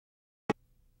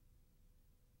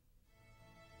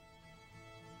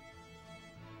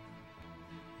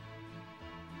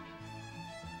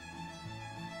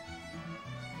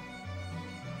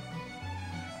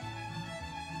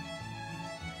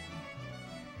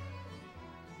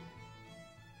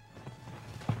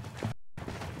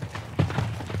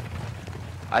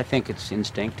I think it's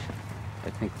instinct. I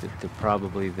think that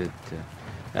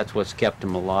that's what's kept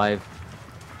them alive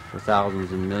for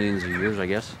thousands and millions of years, I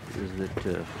guess, is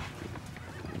that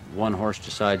one horse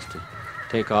decides to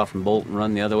take off and bolt and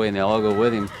run the other way, and they all go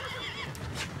with him,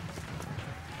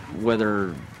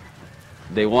 whether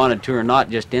they wanted to or not,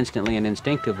 just instantly and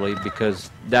instinctively, because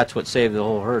that's what saved the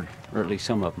whole herd, or at least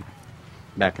some of them,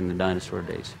 back in the dinosaur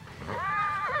days.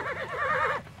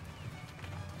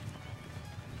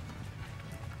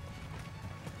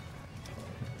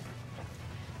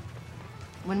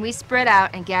 When we spread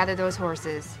out and gather those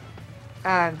horses,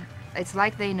 it's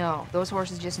like they know. Those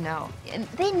horses just know. And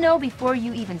they know before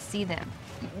you even see them.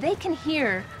 They can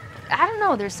hear, I don't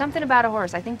know, there's something about a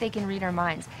horse. I think they can read our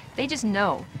minds. They just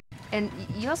know. And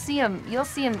you'll see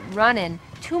them running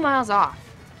 2 miles off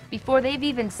before they've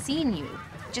even seen you,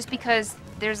 just because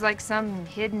there's like some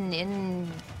hidden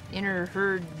inner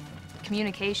herd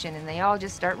communication, and they all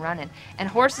just start running. And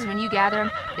horses, when you gather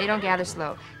them, they don't gather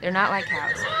slow. They're not like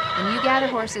cows. When you gather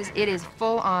horses, it is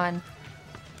full on,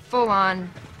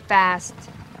 fast,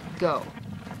 go.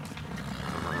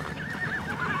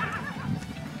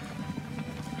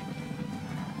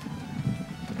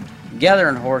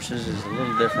 Gathering horses is a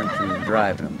little different than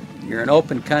driving them. You're in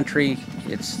open country,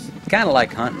 it's kind of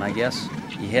like hunting, I guess.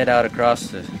 You head out across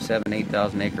the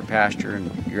 8,000 acre pasture,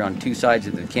 and you're on two sides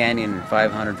of the canyon and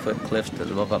 500-foot cliffs to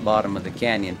the bottom of the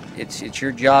canyon. It's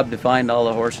your job to find all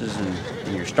the horses,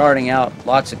 and you're starting out,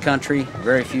 lots of country,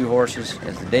 very few horses.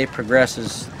 As the day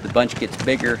progresses, the bunch gets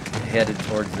bigger, headed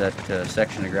towards that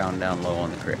section of ground down low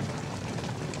on the creek.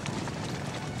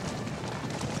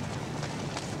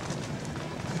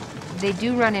 They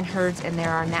do run in herds, and there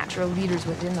are natural leaders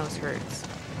within those herds.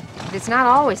 It's not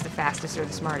always the fastest or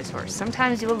the smartest horse.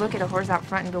 Sometimes you'll look at a horse out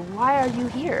front and go, why are you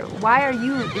here? Why are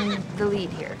you in the lead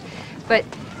here? But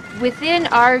within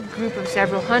our group of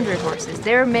several hundred horses,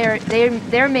 there may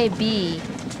be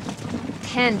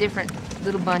 10 different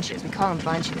little bunches. We call them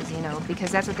bunches, you know,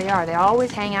 because that's what they are. They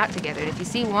always hang out together. And if you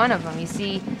see one of them,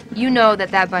 you know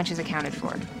that bunch is accounted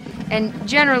for. And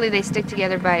generally they stick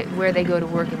together by where they go to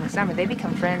work in the summer. They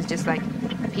become friends just like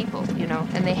people, you know,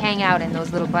 and they hang out in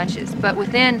those little bunches. But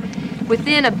within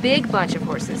a big bunch of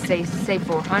horses, say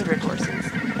 400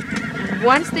 horses,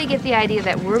 once they get the idea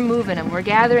that we're moving them, we're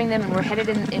gathering them, and we're headed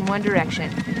in one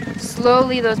direction,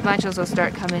 slowly those bunches will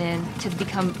start coming in to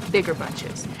become bigger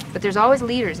bunches. But there's always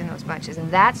leaders in those bunches,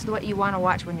 and that's what you want to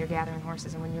watch when you're gathering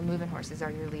horses and when you're moving horses,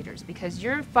 are your leaders, because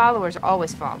your followers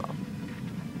always follow.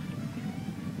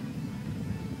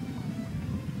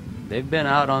 They've been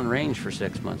out on range for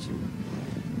 6 months, and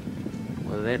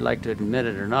whether they'd like to admit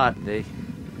it or not,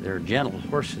 they're gentle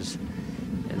horses,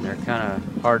 and they're kind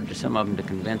of hard to some of them to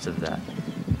convince of that.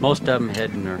 Most of them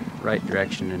head in the right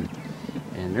direction,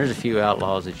 and there's a few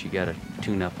outlaws that you got to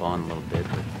tune up on a little bit,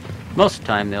 but most of the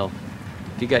time if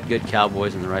you got good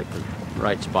cowboys in the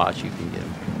right spots, you can get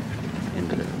them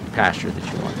into the pasture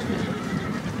that you want them in.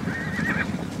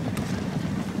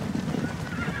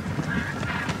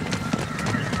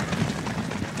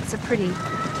 It's a pretty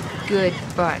good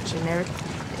bunch, and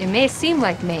it may seem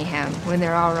like mayhem when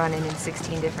they're all running in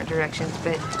 16 different directions,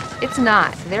 but it's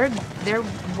not. They're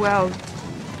well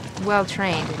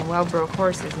trained and well broke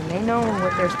horses, and they know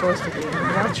what they're supposed to do.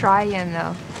 And they'll try you,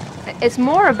 and it's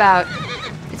more about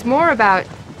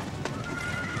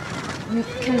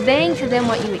conveying to them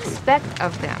what you expect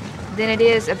of them than it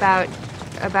is about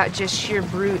just sheer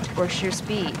brute or sheer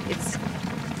speed.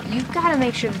 You've got to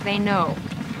make sure that they know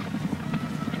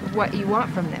what you want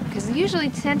from them, because usually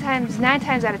 9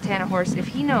 times out of 10 a horse, if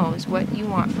he knows what you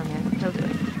want from him, he'll do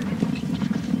it.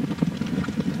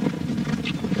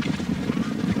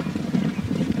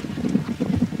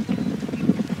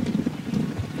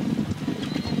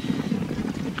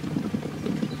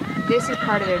 This is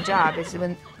part of their job, is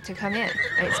to come in.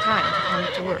 It's time to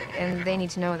come to work, and they need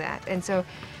to know that. And so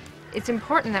it's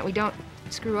important that we don't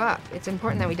screw up. It's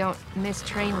important that we don't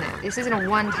mistrain them. This isn't a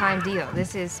one-time deal.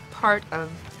 This is part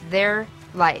of their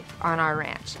life on our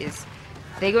ranch. Is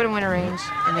they go to winter range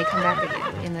and they come back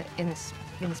again in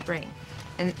the spring,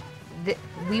 and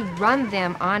we run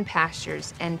them on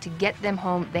pastures, and to get them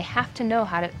home, they have to know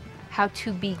how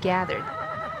to be gathered.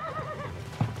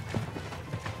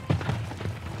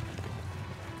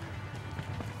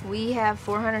 We have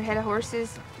 400 head of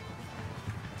horses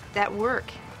that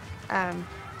work.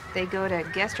 They go to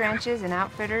guest ranches and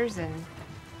outfitters and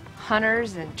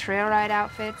hunters and trail ride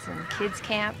outfits and kids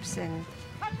camps, and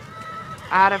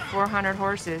out of 400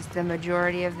 horses, the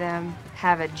majority of them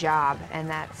have a job, and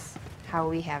that's how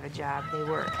we have a job. They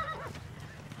work.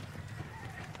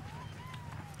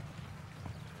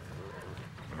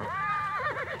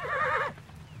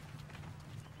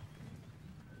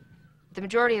 the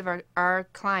majority of our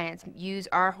clients use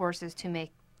our horses to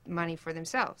make money for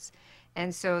themselves.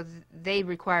 And so they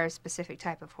require a specific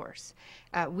type of horse.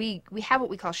 We have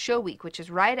what we call show week, which is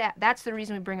that's the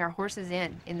reason we bring our horses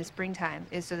in the springtime,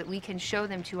 is so that we can show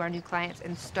them to our new clients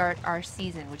and start our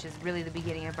season, which is really the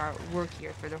beginning of our work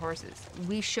year for the horses.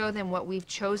 We show them what we've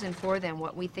chosen for them,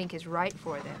 what we think is right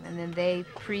for them, and then they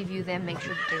preview them, make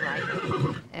sure that they like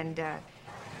it. And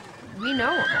we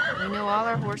know them. We know all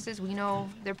our horses. We know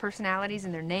their personalities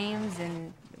and their names,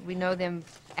 and we know them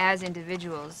as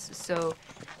individuals. So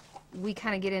we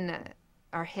kind of get in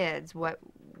our heads what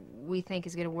we think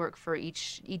is going to work for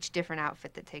each different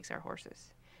outfit that takes our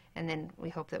horses. And then we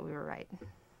hope that we were right.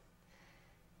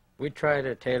 We try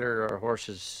to tailor our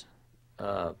horses'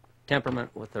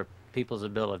 temperament with their people's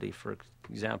ability. For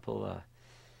example,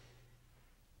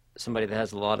 somebody that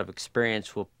has a lot of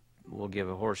experience will give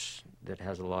a horse that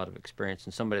has a lot of experience,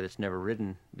 and somebody that's never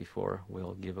ridden before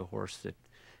will give a horse that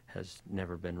has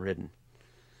never been ridden.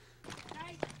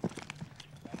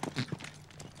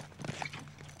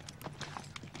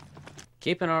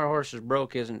 Keeping our horses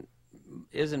broke isn't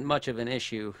much of an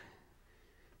issue,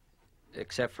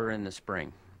 except for in the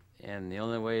spring. And the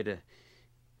only way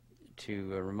to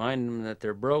remind them that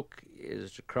they're broke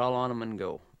is to crawl on them and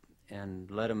go, and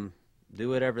let them do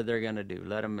whatever they're going to do.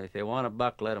 Let them, if they want to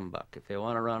buck, let them buck. If they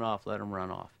want to run off, let them run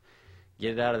off.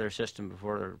 Get it out of their system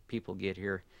before their people get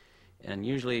here. And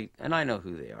usually, and I know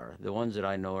who they are. The ones that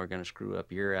I know are going to screw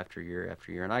up year after year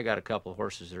after year. And I got a couple of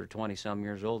horses that are 20-some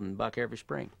years old and buck every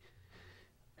spring.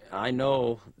 I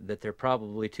know that they're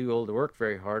probably too old to work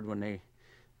very hard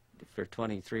if they're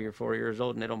 23 or 4 years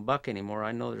old and they don't buck anymore.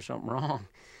 I know there's something wrong.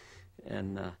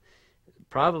 And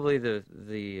probably the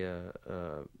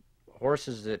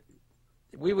horses that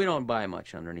we don't buy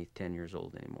much underneath 10 years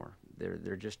old anymore.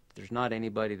 They're just, there's not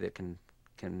anybody that can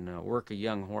work a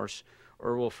young horse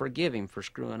or will forgive him for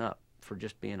screwing up, for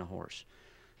just being a horse.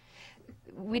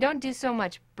 We don't do so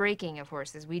much breaking of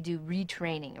horses. We do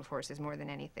retraining of horses more than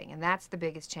anything, and that's the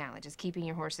biggest challenge, is keeping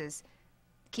your horses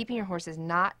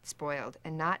not spoiled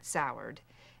and not soured.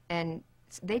 And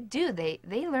they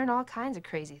learn all kinds of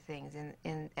crazy things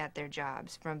at their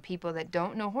jobs from people that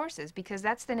don't know horses, because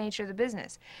that's the nature of the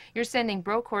business. You're sending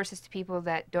broke horses to people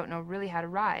that don't know really how to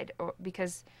ride, or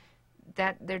because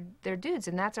that they're dudes,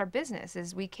 and that's our business,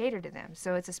 is we cater to them.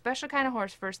 So it's a special kind of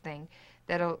horse, first thing,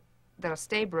 that'll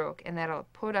stay broke and that'll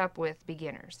put up with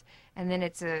beginners. And then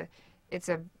it's a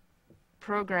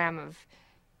program of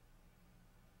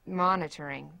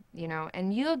monitoring,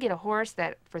 and you'll get a horse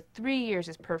that for 3 years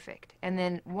is perfect, and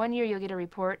then 1 year you'll get a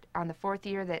report on the 4th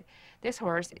year that this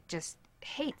horse just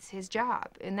hates his job,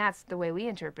 and that's the way we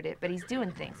interpret it. But he's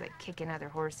doing things like kicking other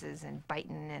horses and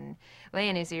biting and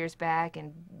laying his ears back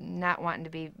and not wanting to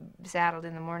be saddled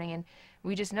in the morning, and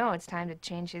we just know it's time to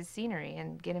change his scenery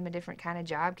and get him a different kind of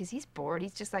job, because he's bored.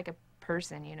 He's just like a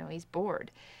person, he's bored.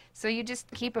 So you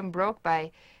just keep him broke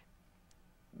by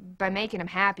making him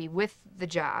happy with the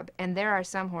job. And there are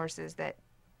some horses that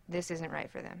this isn't right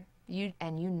for them. You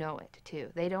know it too.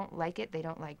 They don't like it. They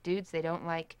don't like dudes. They don't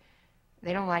like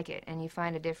it, and you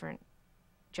find a different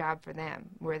job for them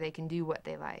where they can do what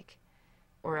they like,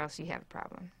 or else you have a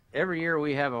problem. Every year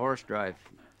we have a horse drive.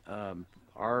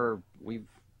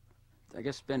 I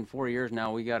guess it's been 4 years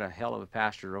now. We got a hell of a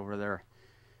pasture over there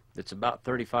that's about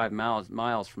 35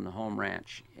 miles from the home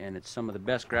ranch, and it's some of the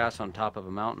best grass on top of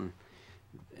a mountain,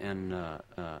 and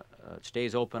it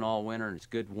stays open all winter, and it's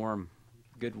good warm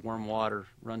water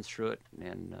runs through it,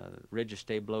 and ridges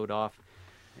stay blowed off,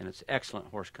 and it's excellent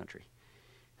horse country.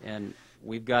 And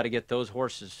we've got to get those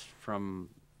horses from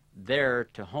there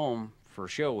to home for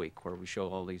show week, where we show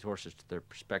all these horses to their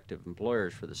prospective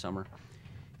employers for the summer.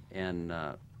 And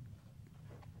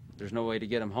there's no way to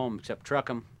get them home except truck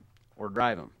them or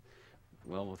drive them.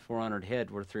 Well, with 400 head,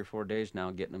 we're 3 or 4 days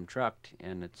now getting them trucked,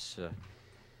 and it's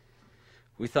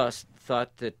we thought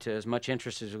that as much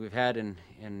interest as we've had in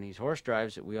these horse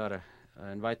drives, that we ought to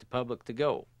invite the public to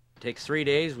go. It takes 3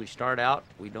 days. We start out.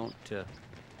 We don't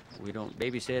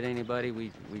babysit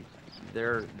anybody.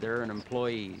 They're an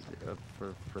employee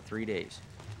for 3 days.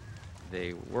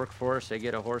 They work for us. They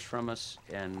get a horse from us,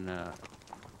 and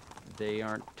they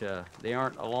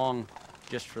aren't along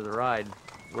just for the ride.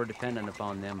 We're dependent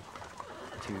upon them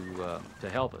to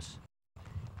help us.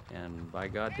 And by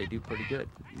God, they do pretty good.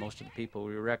 Most of the people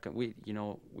we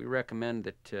recommend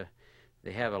that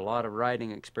they have a lot of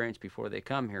riding experience before they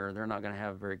come here. They're not going to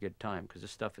have a very good time, because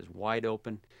this stuff is wide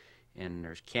open, and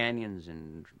there's canyons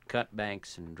and cut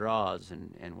banks and draws,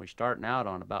 and we're starting out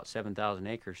on about 7,000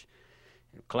 acres.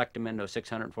 Collect them into a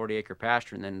 640-acre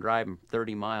pasture, and then drive them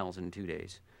 30 miles in 2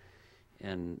 days.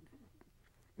 And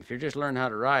If you're just learning how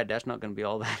to ride, that's not going to be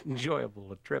all that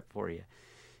enjoyable a trip for you.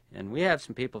 And we have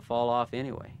some people fall off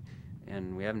anyway,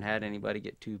 and we haven't had anybody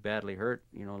get too badly hurt,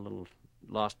 you know,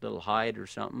 lost a little hide or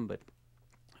something, but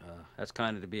that's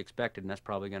kind of to be expected, and that's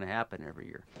probably going to happen every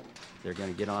year. They're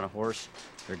going to get on a horse,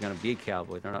 they're going to be a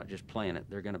cowboy, they're not just playing it,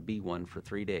 they're going to be one for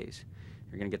 3 days.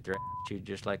 They're going to get their ass chewed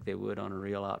just like they would on a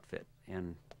real outfit,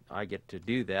 and I get to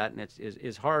do that, and it's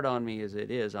as hard on me as it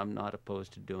is. I'm not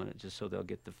opposed to doing it just so they'll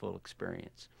get the full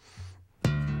experience.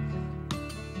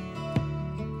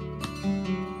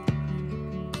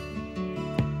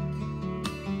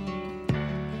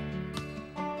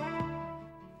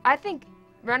 I think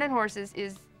running horses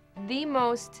is the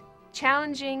most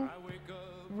challenging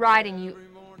riding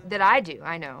that I do,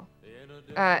 I know,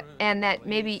 and that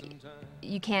maybe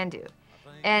you can do.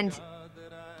 And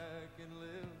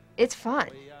it's fun.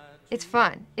 It's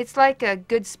fun. It's like a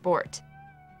good sport.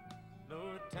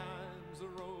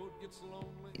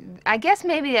 I guess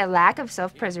maybe a lack of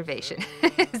self-preservation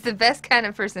is the best kind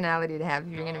of personality to have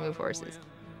if you're going to move horses.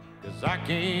 'Cause I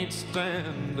can't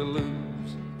stand to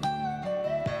lose.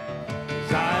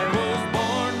 'Cause I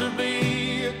was born to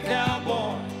be a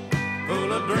cowboy,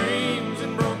 full of dreams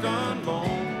and broken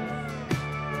bones.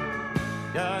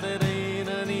 God, it ain't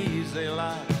an easy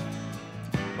life,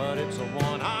 but it's the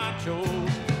one I chose.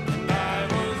 And I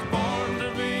was born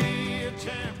to be a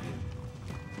champion.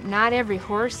 Not every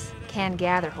horse can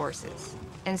gather horses.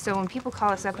 And so when people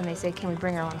call us up and they say, can we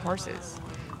bring our own horses?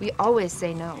 We always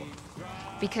say no.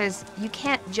 Because you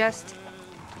can't just,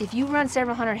 if you run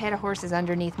several hundred head of horses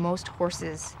underneath most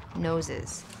horses'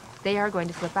 noses, they are going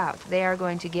to flip out. They are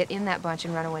going to get in that bunch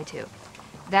and run away too.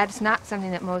 That's not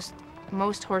something that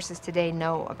most horses today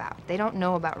know about. They don't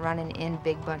know about running in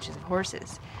big bunches of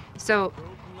horses. So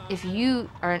if you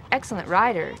are an excellent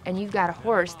rider and you've got a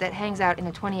horse that hangs out in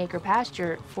a 20-acre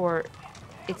pasture for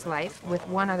its life with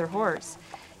one other horse,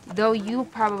 though you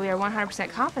probably are 100%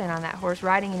 confident on that horse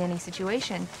riding in any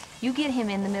situation, you get him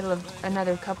in the middle of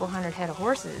another couple hundred head of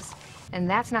horses, and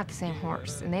that's not the same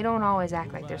horse, and they don't always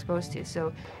act like they're supposed to.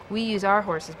 So we use our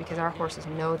horses because our horses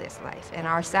know this life, and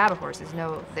our saddle horses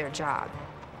know their job.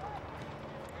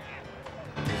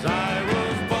 'Cause I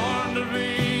was born to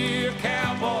be a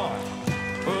cowboy,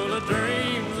 full of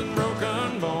dreams and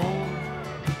broken bones.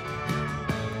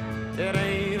 It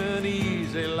ain't an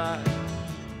easy life,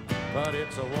 but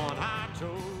it's the one I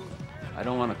chose. I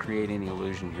don't want to create any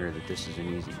illusion here that this is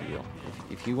an easy deal.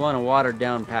 If you want a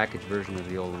watered-down package version of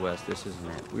the Old West, this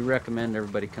isn't it. We recommend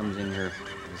everybody comes in here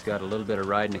who's got a little bit of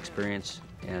riding experience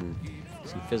and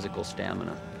some physical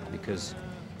stamina, because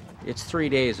it's 3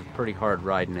 days of pretty hard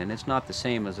riding, and it's not the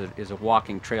same as a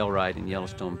walking trail ride in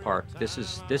Yellowstone Park. This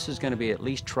is going to be at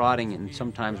least trotting and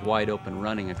sometimes wide open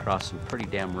running across some pretty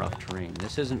damn rough terrain.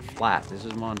 This isn't flat. This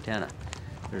is Montana.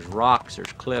 There's rocks,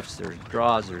 there's cliffs, there's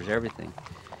draws, there's everything.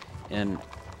 And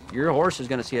your horse is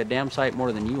going to see a damn sight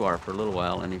more than you are for a little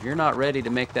while, and if you're not ready to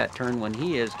make that turn when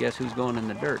he is, guess who's going in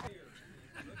the dirt?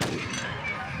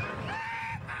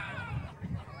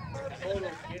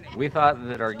 We thought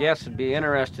that our guests would be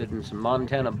interested in some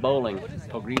Montana bowling,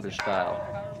 Pogriba style.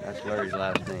 That's Larry's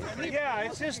last name. Yeah,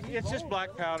 it's just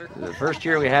black powder. The first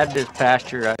year we had this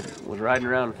pasture, I was riding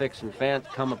around fixing fence,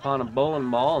 come upon a bowling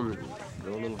ball and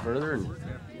go a little further, and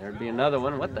there'd be another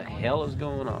one. What the hell is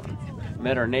going on?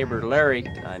 Met our neighbor Larry.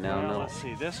 I now know. Let's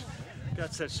see, this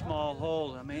got such small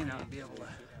holes, I may not be able to.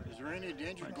 Is there any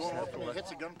danger going off when it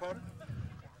hits the gunpowder?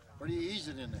 Or do you ease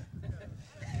it in there?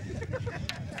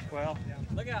 Well,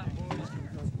 look out, boys.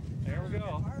 There we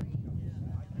go.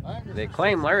 They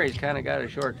claim Larry's kind of got a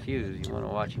short fuse. You want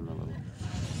to watch him a little.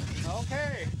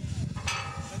 Okay.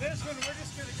 And this one, we're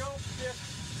just going to go this.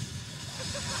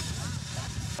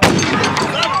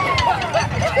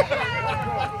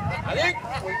 I think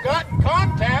we got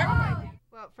contact.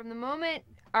 Well, from the moment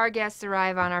our guests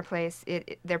arrive on our place,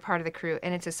 they're part of the crew,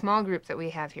 and it's a small group that we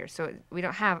have here, so we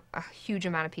don't have a huge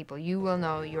amount of people. You will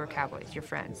know your cowboys, your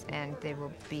friends, and they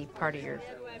will be part of your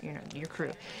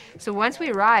crew. So once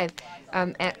we arrive,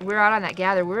 we're out on that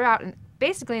gather. We're out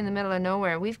basically in the middle of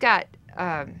nowhere. We've got,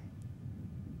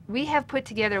 we have put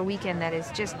together a weekend that is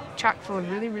just chock full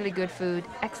of really, really good food,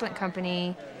 excellent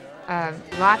company,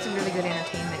 lots of really good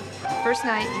entertainment. First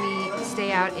night we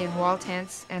stay out in wall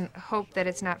tents and hope that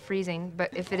it's not freezing,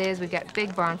 but if it is, we've got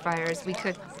big bonfires. We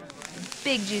cook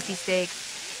big juicy steaks,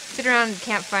 sit around the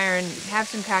campfire and have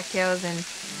some cocktails, and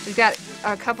we've got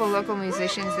a couple local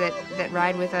musicians that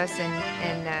ride with us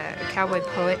and a cowboy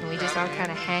poet, and we just all kind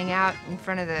of hang out in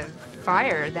front of the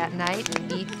fire that night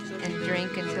and eat and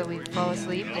drink until we fall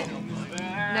asleep, and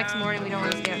next morning we don't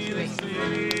want to stay out too late.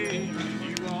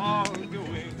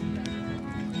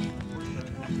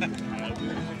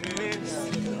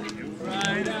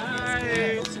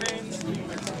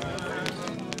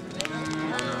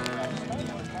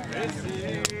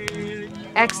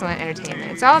 Excellent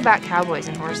entertainment. It's all about cowboys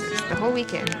and horses. The whole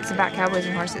weekend, it's about cowboys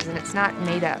and horses, and it's not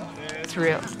made up. It's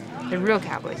real. They're real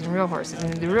cowboys and real horses,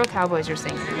 and the real cowboys are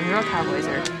singing, and the real cowboys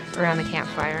are around the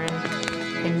campfire,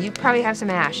 and you probably have some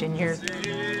ash in your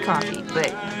coffee,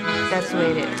 but that's the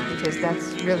way it is, because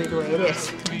that's really the way it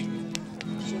is.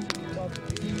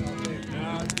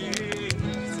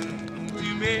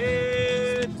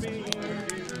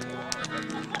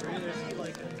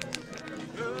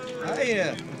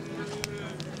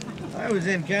 I was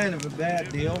in kind of a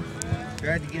bad deal.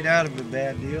 Tried to get out of a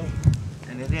bad deal,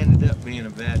 and it ended up being a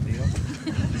bad deal.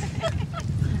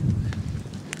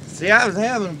 See, I was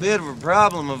having a bit of a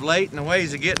problem of late in the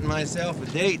ways of getting myself a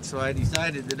date, so I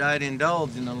decided that I'd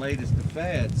indulge in the latest of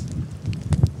fads.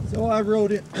 So I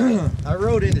rode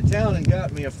into town and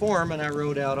got me a form, and I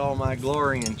wrote out all my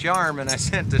glory and charm, and I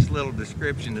sent this little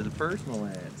description to the personal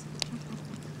ads.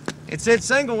 It said,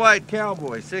 single white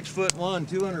cowboy, 6'1",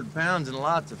 200 pounds, and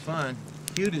lots of fun.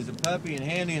 Cute as a puppy and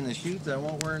handy in the chutes. I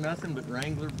won't wear nothing but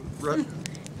Wrangler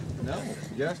No,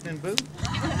 Justin boots.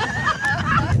 Now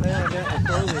I got my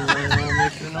clothing wearing on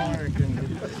this in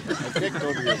Oregon. I kicked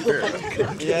over your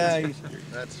beard. Yeah,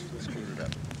 That's screwed it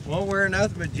up. won't wear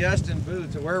nothing but Justin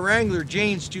boots. I wear Wrangler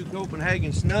jeans, chew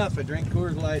Copenhagen snuff. I drink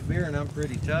Coors Light beer, and I'm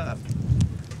pretty tough.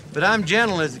 But I'm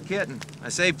gentle as a kitten. I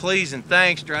say please and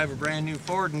thanks, drive a brand new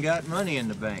Ford, and got money in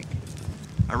the bank.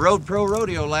 I rode pro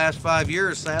rodeo last 5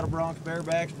 years, saddle broncs,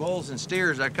 barebacks, bulls, and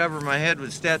steers. I cover my head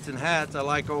with Stetson hats. I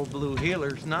like old blue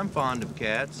heelers, and I'm fond of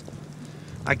cats.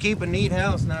 I keep a neat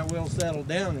house, and I will settle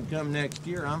down, and come next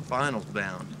year, I'm finals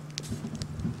bound.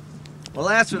 Well,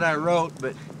 that's what I wrote,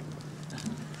 but,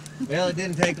 well, it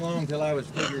didn't take long till I was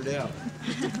figured out.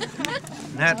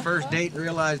 And that first date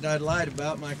realized I'd lied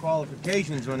about my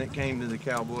qualifications when it came to the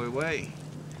cowboy way.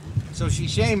 So she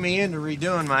shamed me into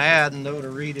redoing my ad, and though to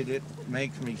read it, it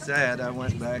makes me sad, I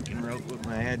went back and wrote what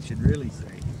my ad should really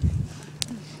say.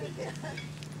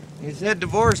 It said,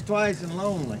 divorced twice and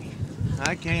lonely.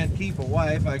 I can't keep a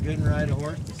wife, I couldn't ride a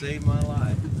horse to save my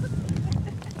life.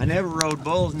 I never rode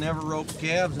bulls, never roped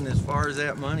calves, and as far as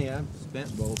that money, I've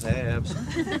spent both halves.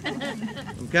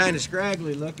 I'm kind of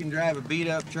scraggly looking, drive a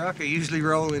beat-up truck. I usually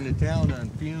roll into town on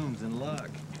fumes and luck.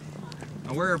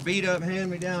 I wear a beat-up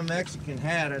hand-me-down Mexican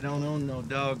hat. I don't own no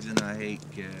dogs, and I hate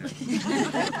cats.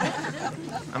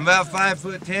 I'm about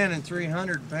 5'10" and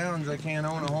 300 pounds. I can't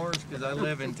own a horse because I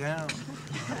live in town.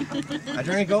 I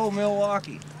drink Old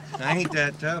Milwaukee. I ain't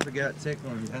that tough. I got sick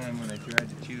one time when I tried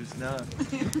to chew snuff.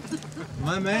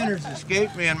 My manners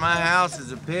escaped me, and my house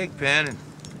is a pig pen. And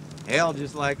hell,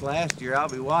 just like last year, I'll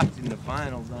be watching the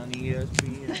finals on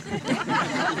ESPN.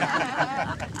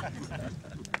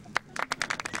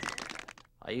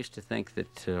 I used to think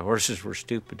that horses were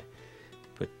stupid,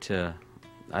 but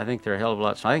I think they're a hell of a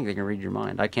lot. So I think they can read your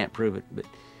mind. I can't prove it, but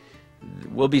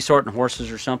we'll be sorting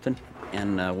horses or something,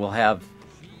 and we'll have,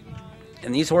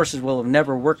 and these horses will have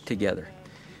never worked together.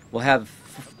 We'll have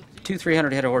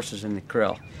 200-300 head of horses in the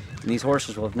corral, and these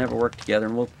horses will have never worked together,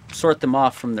 and we'll sort them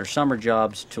off from their summer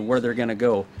jobs to where they're going to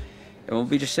go, and we'll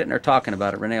be just sitting there talking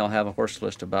about it. Renee will have a horse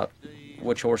list about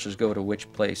which horses go to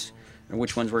which place, and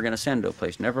which ones we're going to send to a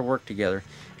place. Never work together.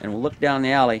 And we'll look down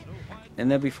the alley, and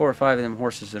there'll be 4 or 5 of them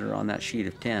horses that are on that sheet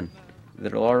of 10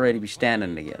 that'll already be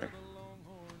standing together.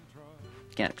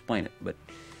 Can't explain it, but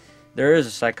there is a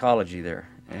psychology there,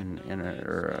 and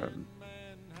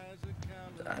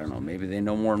I don't know, maybe they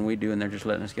know more than we do, and they're just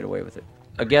letting us get away with it.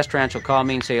 A guest ranch will call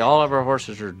me and say all of our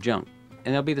horses are junk,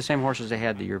 and they'll be the same horses they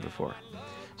had the year before.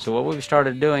 So what we've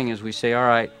started doing is we say, all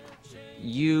right,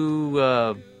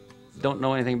 you don't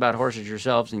know anything about horses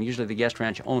yourselves, and usually the guest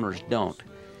ranch owners don't.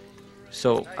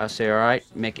 So I say, all right,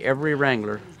 make every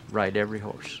wrangler ride every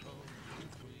horse.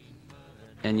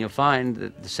 And you'll find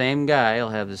that the same guy will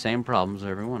have the same problems,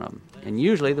 every one of them. And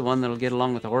usually the one that'll get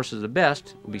along with the horses the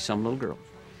best will be some little girl.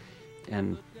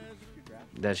 And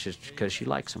that's just because she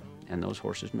likes them, and those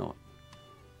horses know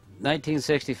it.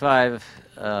 1965,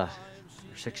 or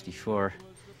 64,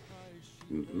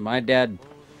 my dad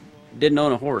didn't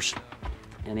own a horse,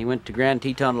 and he went to Grand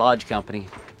Teton Lodge Company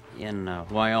in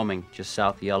Wyoming, just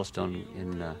south of Yellowstone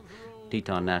in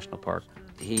Teton National Park.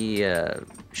 He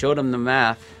showed them the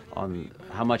math on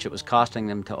how much it was costing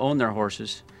them to own their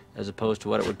horses as opposed to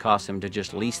what it would cost them to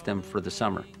just lease them for the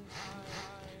summer.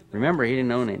 Remember, he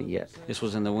didn't own any yet. This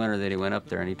was in the winter that he went up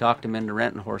there, and he talked him into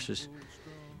renting horses,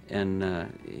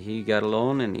 and he got a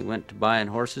loan, and he went to buying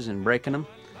horses and breaking them.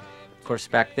 Of course,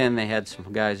 back then they had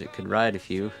some guys that could ride a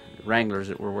few, wranglers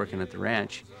that were working at the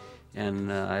ranch,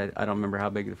 And I don't remember how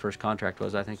big the first contract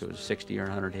was. I think it was 60 or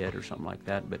 100 head or something like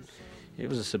that, but it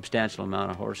was a substantial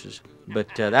amount of horses. But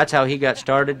that's how he got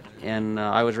started, and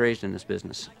I was raised in this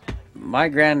business. My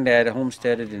granddad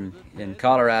homesteaded in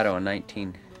Colorado in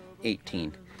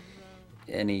 1918,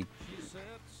 and he,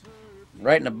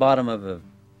 right in the bottom of a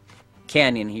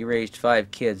canyon, he raised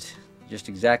 5 kids, just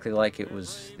exactly like it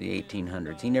was the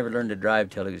 1800s. He never learned to drive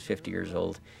till he was 50 years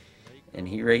old, and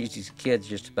he raised his kids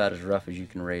just about as rough as you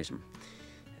can raise them.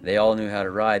 They all knew how to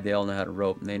ride, they all knew how to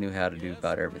rope, and they knew how to do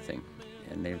about everything.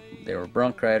 And they were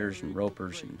bronc riders and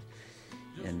ropers,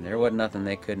 and there wasn't nothing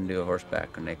they couldn't do a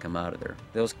horseback when they come out of there.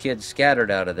 Those kids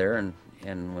scattered out of there,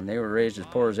 and when they were raised as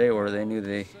poor as they were, they knew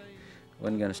they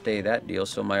wasn't going to stay that deal.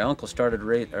 So my uncle started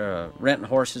renting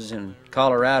horses in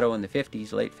Colorado in the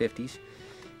 50s, late 50s,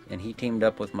 and he teamed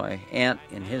up with my aunt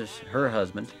and her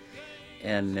husband,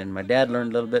 and then my dad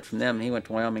learned a little bit from them. He went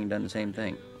to Wyoming and done the same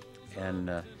thing.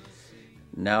 And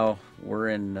now we're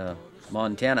in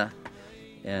Montana,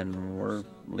 and we're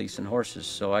leasing horses.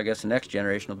 So I guess the next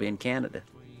generation will be in Canada.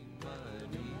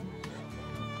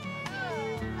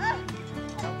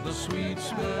 The sweet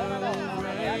smell of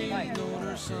rain on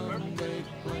her sun-baked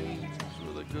plains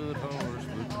with a good horse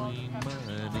between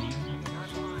my knees.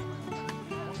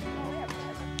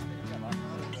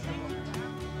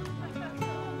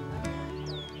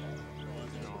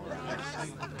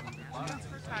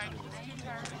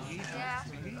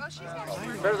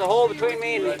 There's a hole between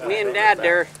me and Dad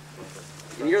there,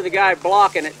 and you're the guy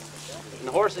blocking it, and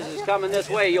the horses is coming this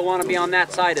way. You'll want to be on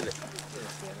that side of it.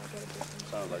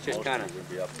 It's just kind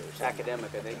of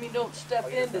academic, I think. I mean, don't step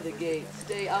into the gate.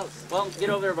 Stay out. Well, get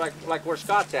over there like where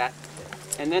Scott's at,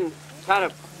 and then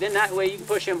then that way you can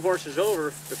push them horses over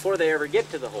before they ever get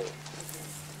to the hole.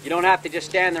 You don't have to just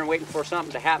stand there waiting for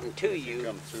something to happen to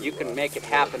you. You can make it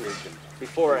happen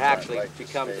before it actually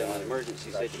becomes an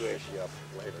emergency situation.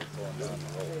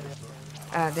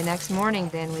 The next morning,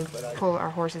 then we pull our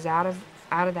horses out of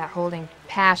that holding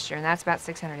pasture, and that's about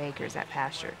 600 acres, that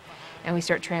pasture, and we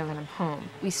start trailing them home.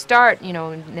 We start, in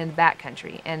the back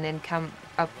country, and then come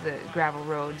up the gravel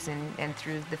roads and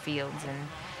through the fields,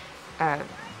 and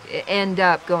end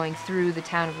up going through the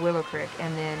town of Willow Creek,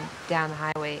 and then down the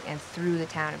highway and through the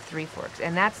town of Three Forks,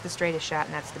 and that's the straightest shot,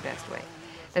 and that's the best way.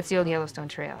 That's the old Yellowstone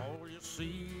Trail. All you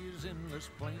see is endless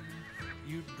plain.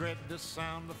 You dread the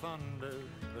sound of thunder.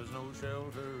 There's no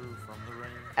shelter from the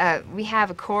rain. We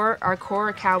have our core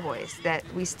of cowboys that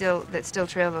still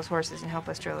trail those horses and help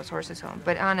us trail those horses home.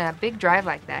 But on a big drive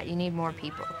like that, you need more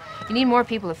people. You need more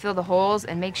people to fill the holes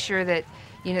and make sure that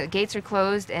the gates are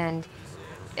closed, and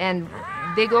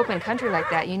big open country like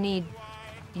that, you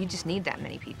just need that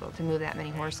many people to move that many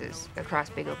horses across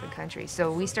big open country.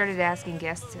 So we started asking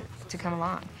guests to come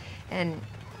along, and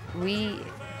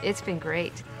it's been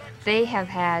great. They have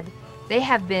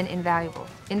been invaluable.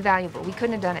 We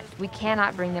couldn't have done it. We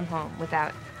cannot bring them home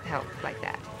without help like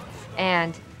that.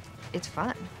 And it's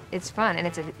fun. It's fun,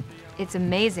 and it's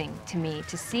amazing to me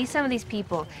to see some of these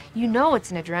people.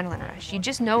 It's an adrenaline rush. You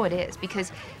just know it is,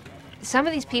 because some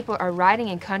of these people are riding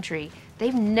in country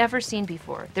they've never seen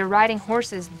before. They're riding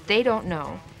horses they don't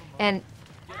know, and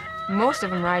most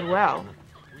of them ride well,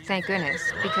 thank goodness,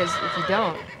 because if you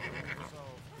don't,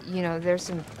 there's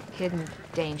some hidden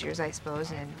dangers, I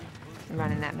suppose, in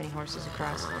running that many horses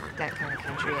across that kind of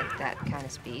country at that kind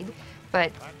of speed.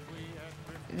 But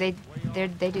they do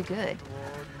good.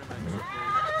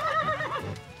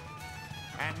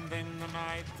 And in the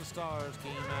night the stars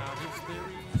came out as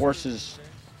theories. Horses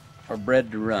are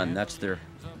bred to run.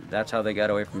 That's how they got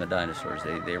away from the dinosaurs.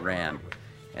 They ran,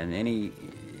 and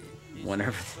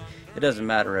whenever it doesn't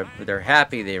matter if they're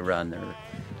happy, they run.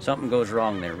 Something goes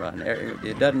wrong, they run.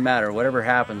 It doesn't matter. Whatever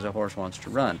happens, a horse wants to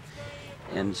run.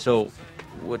 And so,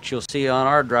 what you'll see on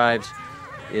our drives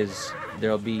is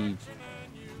there'll be,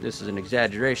 this is an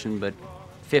exaggeration, but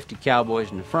 50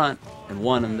 cowboys in the front and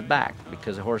 1 in the back,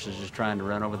 because the horse is just trying to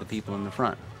run over the people in the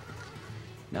front.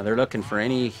 Now they're looking for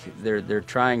they're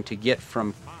trying to get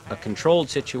from a controlled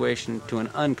situation to an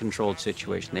uncontrolled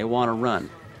situation. They want to run.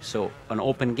 So an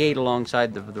open gate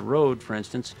alongside the road, for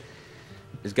instance,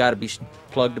 has got to be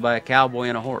plugged by a cowboy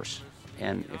and a horse.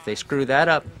 And if they screw that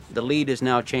up, the lead is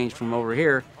now changed from over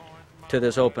here to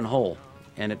this open hole,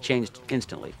 and it changed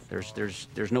instantly.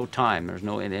 There's no time.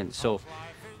 And so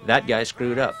that guy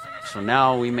screwed up. So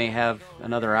now we may have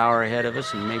another hour ahead of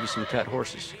us and maybe some cut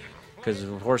horses. Because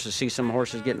if horses see some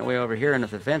horses getting away over here, and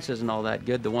if the fence isn't all that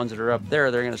good, the ones that are up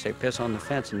there, they're going to say piss on the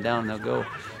fence, and down they'll go.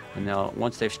 And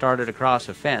once they've started across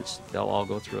a fence, they'll all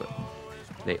go through it.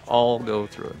 They all go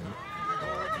through it.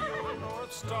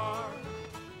 North Star.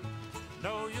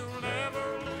 No, you'll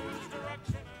never lose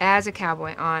direction. as a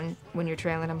cowboy on when you're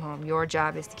trailing them home, your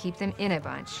job is to keep them in a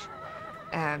bunch,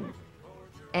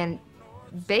 and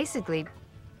basically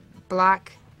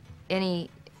block any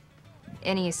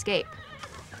escape.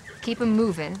 Keep them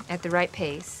moving at the right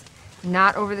pace,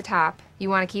 not over the top. You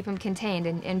want to keep them contained,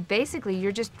 and basically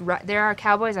you're just, there are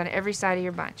cowboys on every side of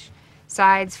your bunch,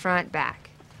 sides, front, back.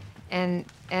 And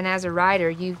as a rider,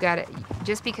 you've got to,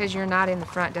 just because you're not in the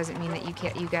front doesn't mean that you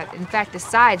can't, in fact, the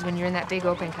sides when you're in that big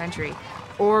open country,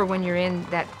 or when you're in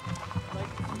that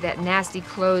nasty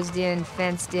closed in,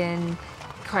 fenced in,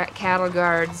 cattle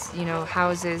guards, you know,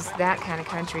 houses, that kind of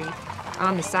country,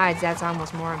 on the sides, that's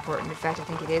almost more important. In fact, I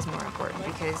think it is more important,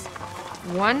 because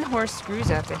one horse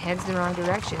screws up and heads the wrong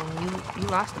direction, and you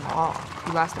lost them all.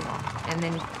 You lost them all. And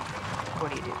then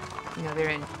what do you do? You know, they're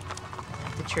in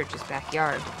the church's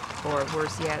backyard, or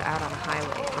worse yet, out on the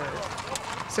highway.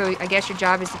 So I guess your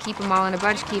job is to keep them all in a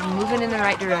bunch, keep them moving in the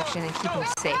right direction, and keep them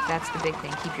safe. That's the big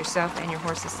thing. Keep yourself and your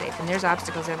horses safe. And there's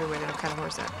obstacles everywhere that'll cut a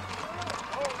horse up.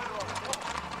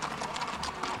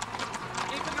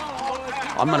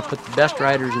 I'm going to put the best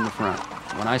riders in the front.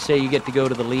 When I say you get to go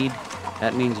to the lead,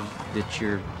 that means that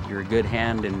you're a good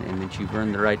hand, and that you've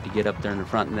earned the right to get up there in the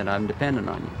front, and that I'm dependent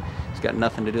on you. It's got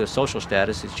nothing to do with social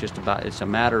status. It's just about, it's a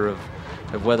matter of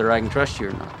whether I can trust you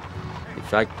or not.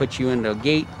 If I put you into a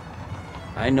gate,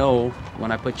 I know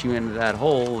when I put you into that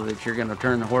hole that you're going to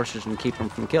turn the horses and keep them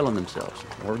from killing themselves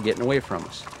or getting away from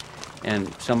us.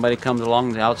 And somebody comes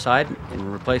along the outside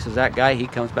and replaces that guy, he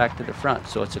comes back to the front.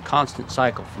 So it's a constant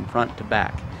cycle from front to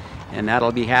back. And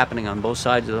that'll be happening on both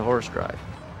sides of the horse drive.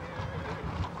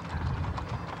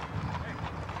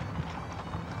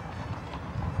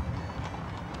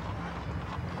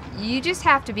 You just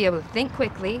have to be able to think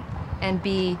quickly and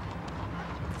be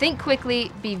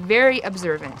very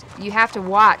observant. You have to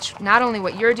watch not only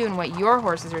what you're doing, what your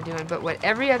horses are doing, but what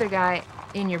every other guy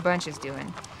in your bunch is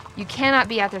doing. You cannot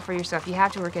be out there for yourself. You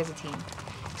have to work as a team.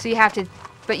 So you have to,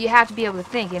 but you have to be able to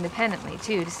think independently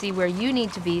too, to see where you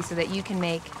need to be so that you can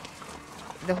make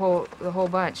the whole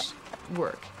bunch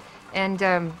work.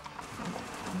 And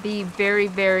be very,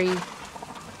 very,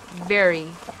 very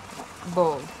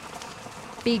bold.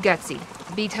 Be gutsy,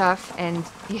 be tough, and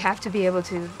you have to be able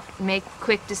to make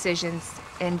quick decisions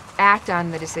and act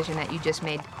on the decision that you just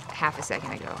made half a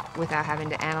second ago without having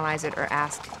to analyze it or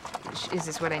ask, is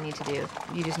this what I need to do?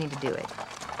 You just need to do it.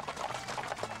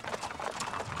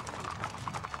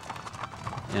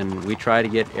 And we try to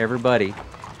get everybody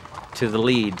to the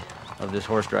lead of this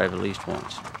horse drive at least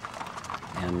once.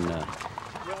 And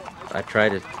I try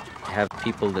to have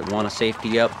people that want to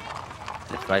safety up.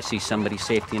 If I see somebody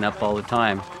safetying up all the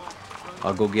time,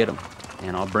 I'll go get them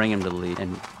and I'll bring them to the lead.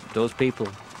 And those people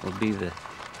will be the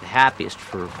happiest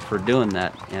for doing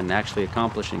that and actually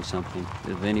accomplishing something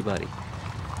of anybody.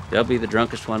 They'll be the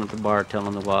drunkest one at the bar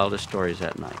telling the wildest stories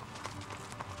that night.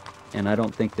 And I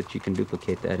don't think that you can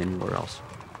duplicate that anywhere else.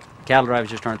 Cattle drives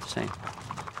just aren't the same.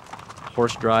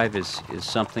 Horse drive is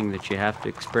something that you have to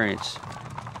experience.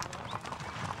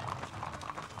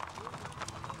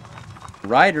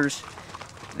 Riders,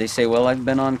 they say, well, I've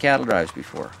been on cattle drives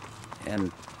before.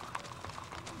 And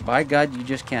by God, you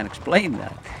just can't explain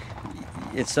that.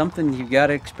 It's something you've got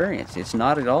to experience. It's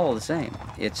not at all the same.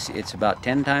 It's about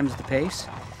 10 times the pace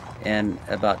and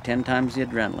about 10 times the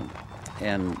adrenaline.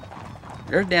 And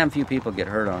there's damn few people get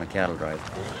hurt on a cattle drive.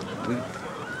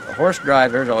 A horse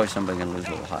drive, there's always somebody going to lose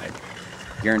a little hide.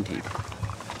 Guaranteed.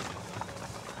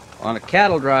 On a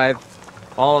cattle drive,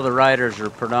 all of the riders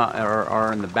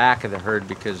are in the back of the herd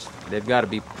because they've got to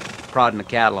be prodding the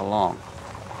cattle along.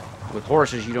 With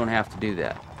horses, you don't have to do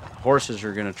that. Horses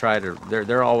are going to try to,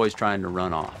 they're always trying to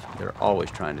run off. They're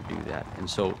always trying to do that. And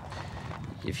so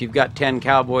if you've got 10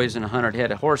 cowboys and 100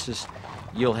 head of horses,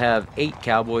 you'll have 8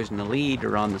 cowboys in the lead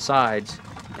or on the sides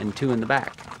and 2 in the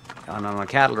back. On a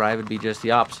cattle drive, it'd be just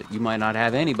the opposite. You might not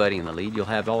have anybody in the lead. You'll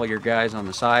have all your guys on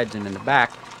the sides and in the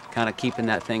back kind of keeping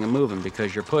that thing moving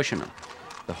because you're pushing them.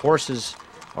 The horses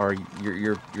are,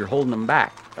 you're holding them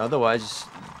back. Otherwise,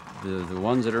 the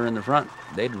ones that are in the front,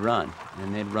 they'd run,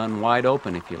 and they'd run wide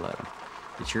open if you let them.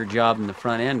 It's your job in the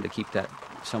front end to keep that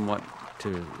somewhat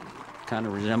to kind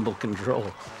of resemble control.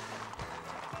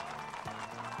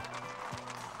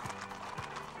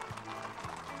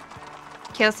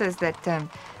 Cale says that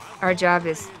our job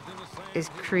is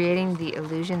creating the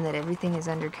illusion that everything is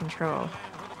under control.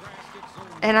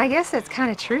 And I guess that's kind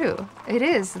of true. It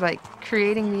is like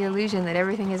creating the illusion that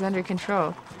everything is under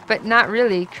control, but not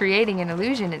really creating an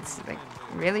illusion. It's like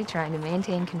really trying to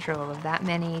maintain control of that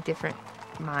many different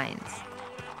minds.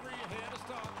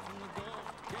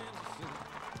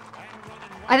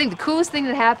 I think the coolest thing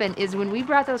that happened is when we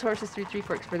brought those horses through Three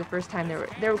Forks for the first time.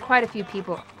 There were quite a few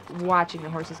people watching the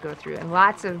horses go through, and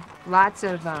lots of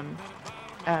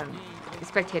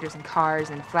spectators and cars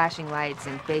and flashing lights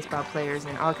and baseball players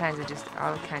and all kinds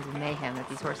of mayhem that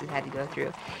these horses had to go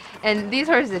through. And these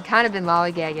horses had kind of been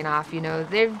lollygagging off, you know.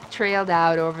 They've trailed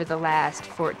out over the last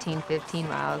 14, 15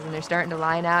 miles, and they're starting to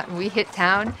line out, and we hit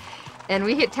town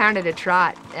at a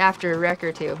trot after a wreck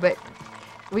or two. But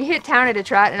we hit town at a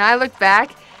trot, and I looked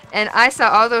back, and I saw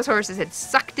all those horses had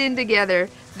sucked in together.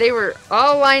 They were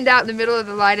all lined out in the middle of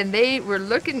the line, and they were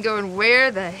looking, going, where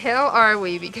the hell are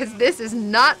we? Because this is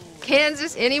not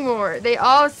Kansas anymore. They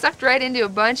all sucked right into a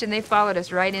bunch, and they followed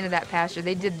us right into that pasture.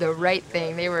 They did the right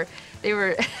thing. They were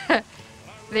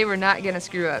they were not going to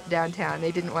screw up downtown.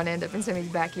 They didn't want to end up in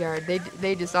somebody's backyard.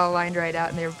 They just all lined right out,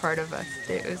 and they were part of us.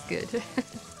 It was good.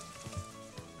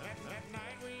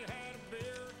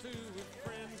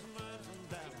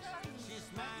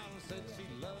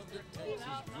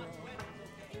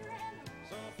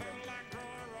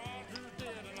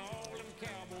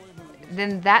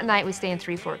 Then that night we stay in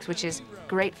Three Forks, which is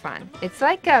great fun. It's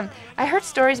like I heard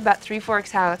stories about Three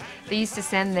Forks, how they used to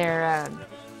send their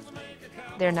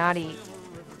naughty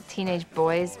teenage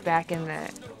boys back in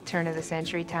the turn of the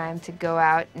century time to go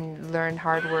out and learn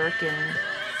hard work,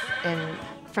 and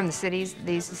from the cities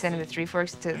they used to send them to Three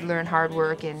Forks to learn hard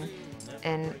work and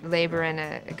labor in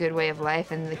a good way of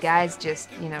life. And the guys just,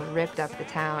 you know, ripped up the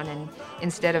town, and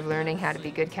instead of learning how to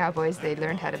be good cowboys, they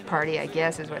learned how to party, I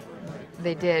guess is what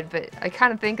they did. But I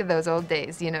kind of think of those old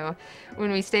days, you know,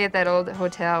 when we stay at that old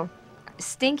hotel,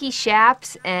 stinky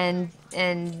shaps and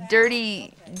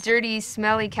dirty,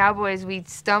 smelly cowboys. We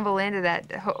stumble into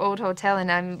that old hotel,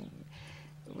 and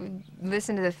we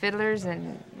listen to the fiddlers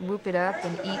and whoop it up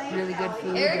and eat really good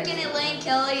food. Eric and Elaine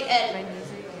Kelly and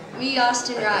me,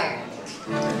 Austin Ryer.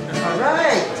 All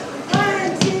right.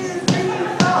 1, 2,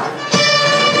 3, 4.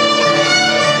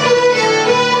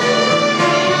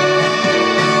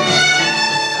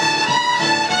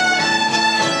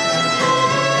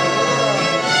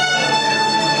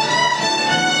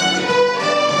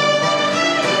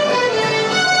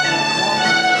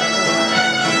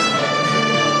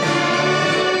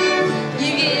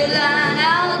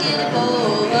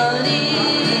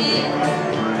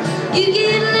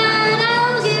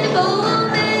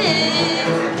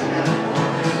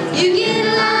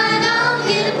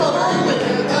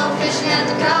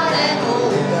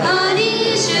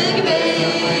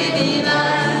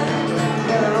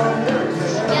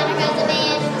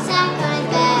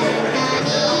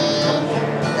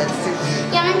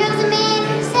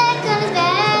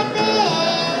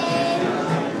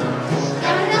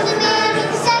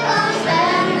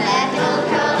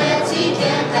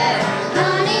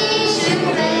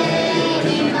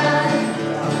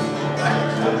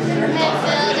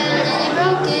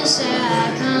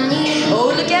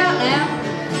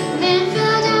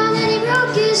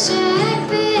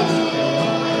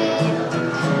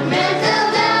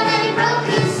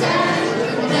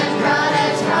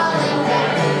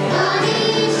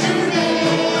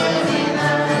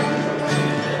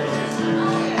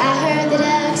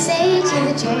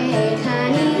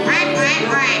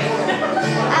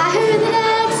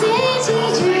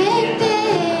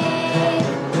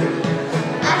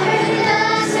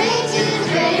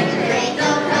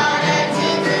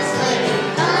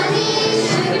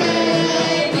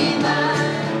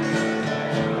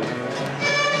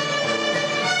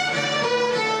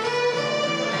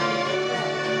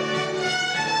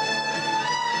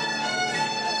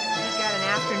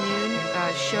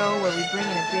 show where we bring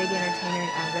in a big entertainer.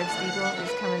 Red Steeple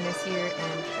is coming this year,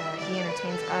 and he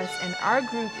entertains us. And our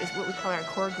group is what we call our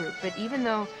core group. But even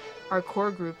though our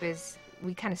core group is,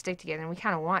 we kind of stick together, and we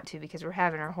kind of want to because we're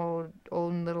having our whole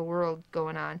own little world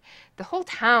going on. The whole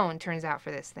town turns out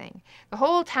for this thing. The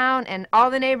whole town and all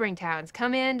the neighboring towns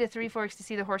come into Three Forks to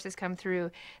see the horses come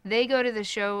through. They go to the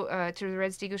show, to the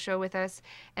Red Steeple show with us,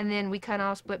 and then we kind of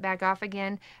all split back off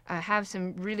again, have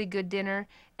some really good dinner,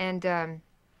 and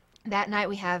that night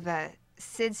we have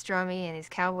Sid Strummy and his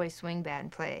Cowboy Swing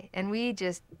Band play, and we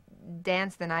just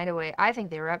dance the night away. I think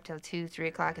they were up till 2, 3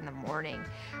 o'clock in the morning.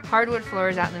 Hardwood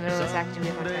floors out in the middle of the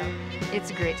Sacagawea Hotel. It's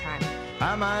a great time.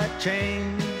 I might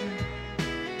change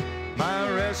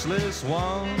my restless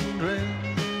wandering,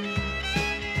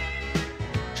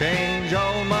 change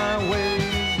all my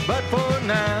ways, but for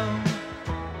now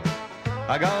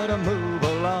I gotta move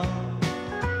along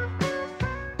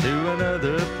to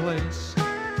another place,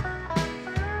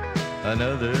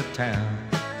 another town.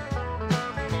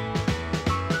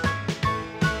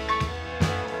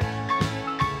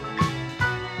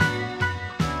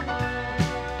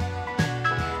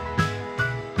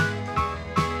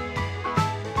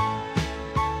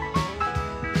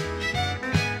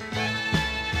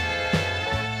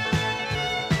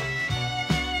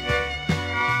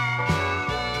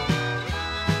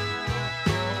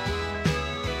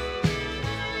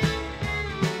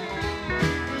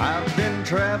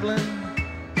 traveling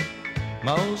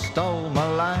most all my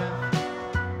life.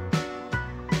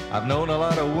 I've known a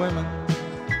lot of women,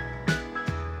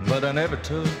 but I never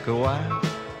took a wife.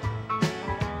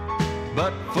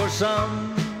 But for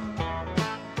some,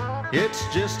 it's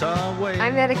just our way.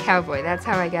 I met a cowboy. That's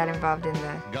how I got involved in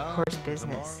the horse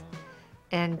business.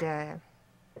 And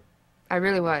I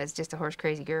really was just a horse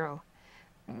crazy girl.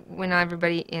 When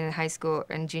everybody in high school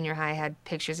and junior high had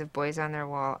pictures of boys on their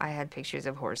wall, I had pictures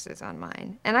of horses on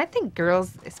mine. And I think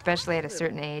girls, especially at a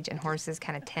certain age, and horses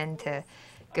kind of tend to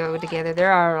go together.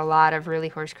 There are a lot of really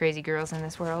horse crazy girls in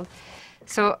this world.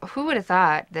 So who would have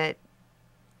thought that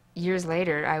years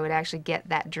later I would actually get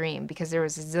that dream, because there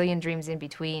was a zillion dreams in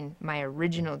between my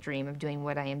original dream of doing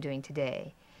what I am doing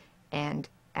today and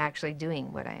actually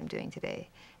doing what I am doing today.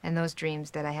 And those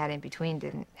dreams that I had in between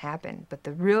didn't happen, but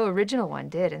the real original one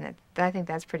did, and I think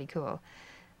that's pretty cool.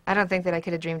 I don't think that I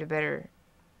could have dreamed a better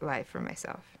life for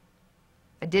myself.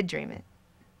 I did dream it.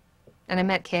 And I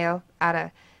met Cale out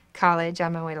of college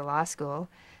on my way to law school.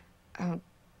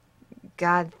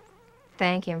 God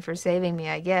thank him for saving me,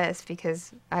 I guess,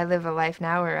 because I live a life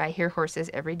now where I hear horses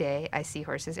every day, I see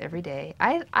horses every day.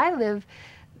 I live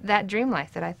that dream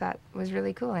life that I thought was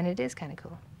really cool, and it is kind of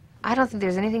cool. I don't think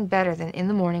there's anything better than in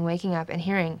the morning waking up and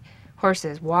hearing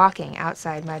horses walking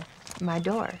outside my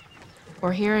door,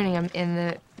 or hearing them in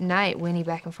the night whinny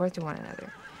back and forth to one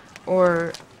another,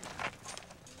 or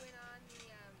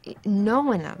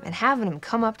knowing them and having them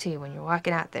come up to you when you're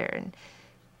walking out there. And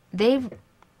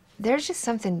there's just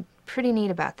something pretty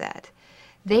neat about that.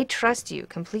 They trust you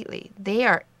completely. They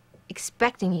are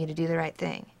expecting you to do the right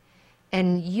thing.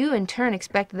 And you, in turn,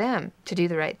 expect them to do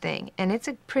the right thing. And it's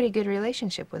a pretty good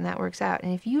relationship when that works out.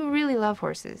 And if you really love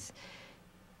horses,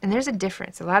 and there's a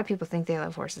difference. A lot of people think they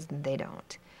love horses, and they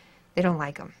don't. They don't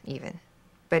like them, even.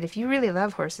 But if you really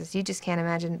love horses, you just can't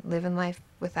imagine living life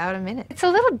without them in it. It's a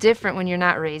little different when you're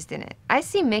not raised in it. I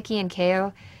see Mickey and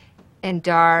Cale and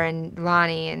Dar and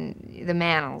Lonnie and the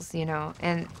Mannels, you know,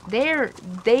 and they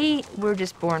were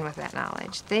just born with that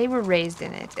knowledge. They were raised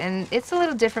in it, and it's a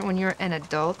little different when you're an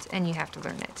adult and you have to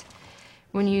learn it.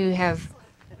 When you have,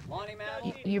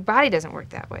 your body doesn't work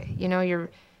that way, you know, your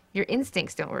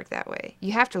instincts don't work that way.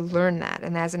 You have to learn that,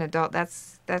 and as an adult,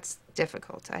 that's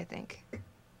difficult, I think.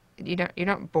 You're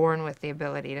not born with the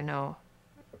ability to know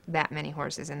that many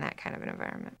horses in that kind of an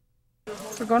environment.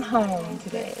 We're going home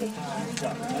today.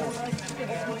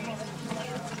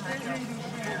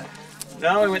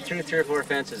 No, we went through 3 or 4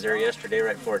 fences there yesterday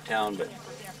right before town, but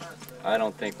I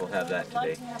don't think we'll have that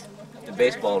today. The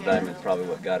baseball diamond is probably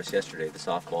what got us yesterday, the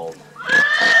softball.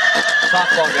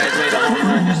 Softball guys made a home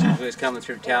run just as we was coming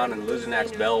through town, and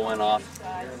Luzinak's bell went off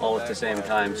all at the same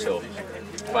time, so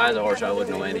if I was a horse, I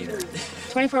wouldn't have went either.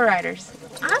 24 riders.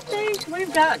 I think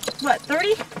we've got, what,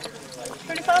 30?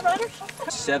 35 riders?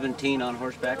 17 on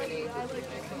horseback.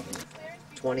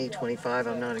 20, 25,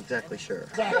 I'm not exactly sure.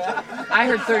 I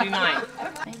heard 39.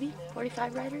 Maybe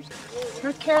 45 riders.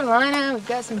 North Carolina, we've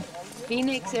got some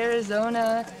Phoenix,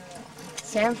 Arizona,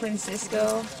 San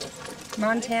Francisco,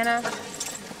 Montana.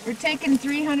 We're taking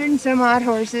 300 and some odd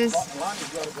horses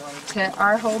to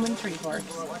our home in Three Forks.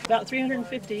 About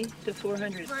 350 to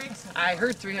 400. I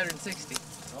heard 360.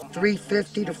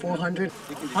 350 to 400.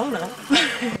 I don't know.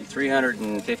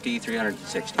 350,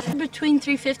 360. Between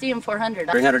 350 and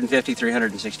 400. 350,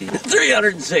 360.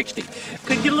 360.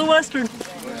 Could get a little western.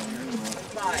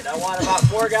 I want about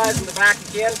 4 guys in the back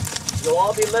again. You'll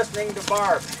all be listening to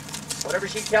Barb. Whatever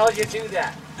she tells you, do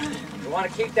that. You want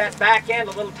to keep that back end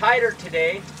a little tighter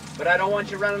today, but I don't want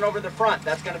you running over the front.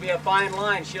 That's going to be a fine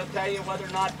line. She'll tell you whether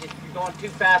or not if you're going too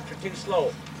fast or too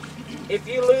slow. If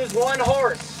you lose one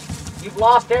horse, you've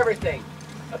lost everything.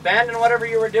 Abandon whatever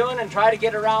you were doing and try to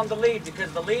get around the lead,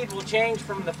 because the lead will change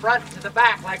from the front to the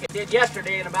back like it did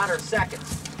yesterday in a matter of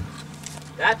seconds.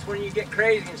 That's when you get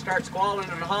crazy and start squalling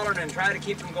and hollering and try to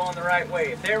keep them going the right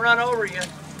way. If they run over you,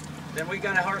 then we're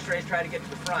going to horse race, try to get to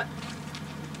the front.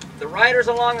 The riders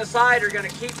along the side are going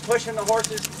to keep pushing the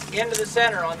horses into the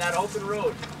center on that open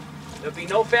road. There'll be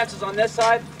no fences on this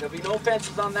side, there'll be no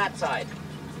fences on that side.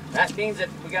 That means that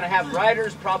we're going to have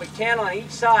riders, probably 10 on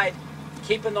each side,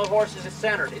 keeping the horses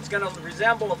centered. It's going to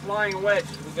resemble a flying wedge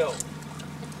as we go.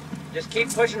 Just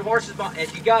keep pushing horses.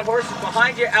 If you got horses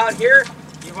behind you out here,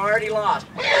 you've already lost.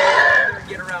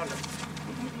 Get around them.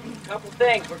 A couple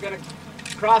things. We're going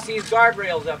to cross these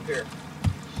guardrails up here.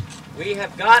 We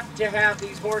have got to have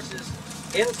these horses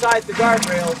inside the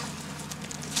guardrails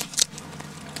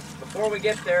before we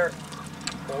get there,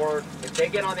 or if they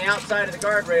get on the outside of the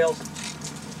guardrails,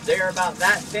 they're about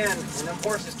that thin and them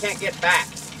horses can't get back.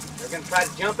 They're going to try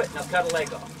to jump it and they'll cut a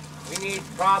leg off. we need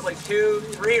probably 2,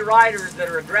 3 riders that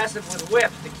are aggressive with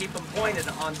whips to keep them pointed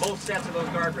on both sets of those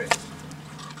guardrails.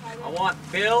 I want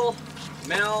Bill,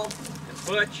 Mel, and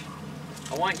Butch.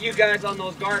 I want you guys on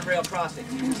those guardrail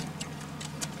crossings.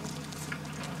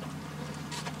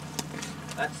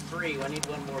 That's 3. I need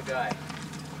one more guy.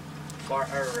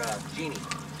 Jeannie.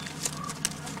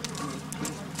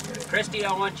 Christy,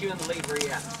 I want you in the lead. Where you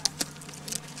at?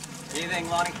 Anything,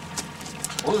 Lonnie?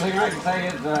 One thing I can say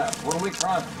is when we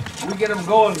cross, we get them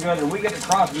going good and we get to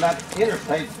crossing that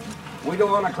interstate, we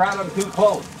don't want to crowd them too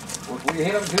close. If we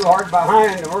hit them too hard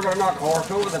behind, we're going to knock a horse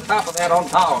over the top of that on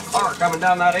top of a car coming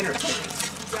down that interstate.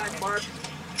 You guys, Mark,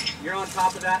 you're on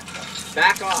top of that.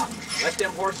 Back off. Let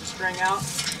them horses string out.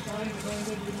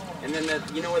 And then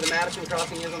you know where the Madison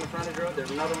crossing is on the frontage road?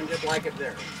 There's another one just like it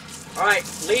there. All right,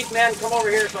 lead men, come over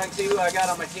here so I can see who I got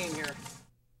on my team here.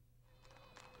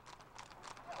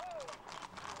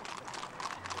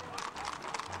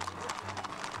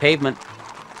 Pavement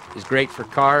is great for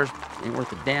cars, ain't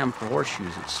worth a damn for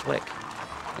horseshoes. It's slick.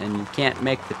 And you can't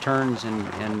make the turns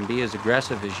and be as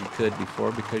aggressive as you could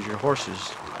before because your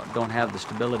horses don't have the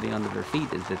stability under their feet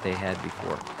that they had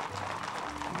before.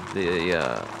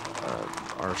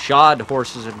 Our shod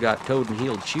horses have got toed and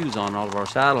heeled shoes on, all of our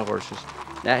saddle horses.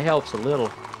 That helps a little.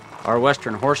 Our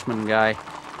Western Horseman guy,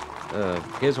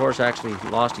 his horse actually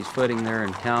lost his footing there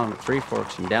in town at Three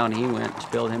Forks, and down he went and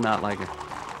spilled him out like a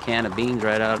can of beans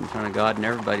right out in front of God and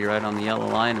everybody right on the yellow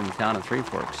line in the town of Three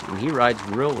Forks. And he rides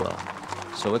real well.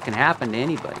 So it can happen to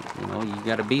anybody. You know, you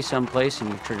got to be someplace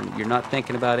and you're not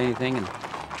thinking about anything and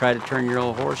try to turn your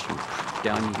old horse and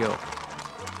down you go.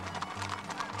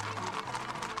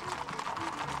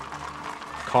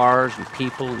 Cars and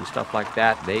people and stuff like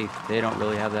that, they don't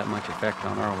really have that much effect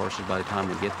on our horses by the time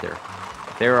we get there.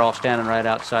 If they were all standing right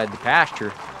outside the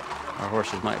pasture, our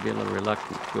horses might be a little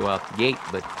reluctant to go out the gate,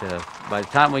 but by the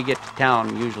time we get to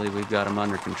town, usually we've got them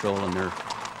under control and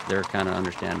they're kind of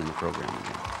understanding the program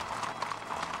again.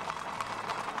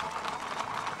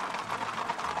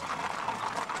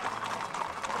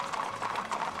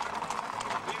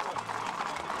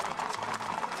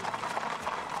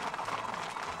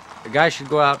 A guy should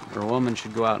go out, or a woman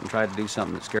should go out and try to do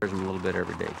something that scares them a little bit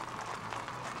every day.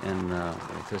 And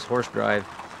with this horse drive,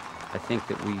 I think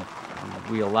that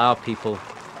we allow people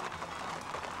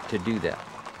to do that.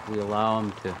 We allow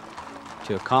them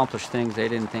to accomplish things they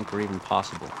didn't think were even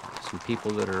possible. Some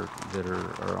people that are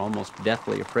almost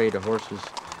deathly afraid of horses.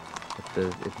 At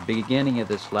the beginning of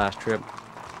this last trip,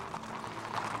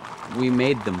 we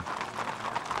made them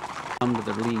come to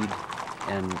the lead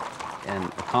and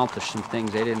accomplish some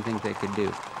things they didn't think they could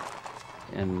do.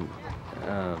 And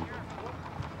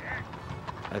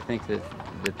I think that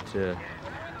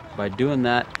by doing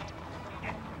that,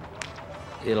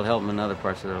 it'll help them in other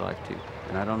parts of their life too.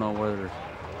 And I don't know whether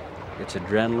it's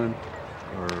adrenaline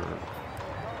or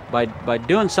by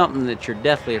doing something that you're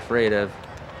deathly afraid of,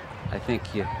 I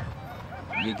think you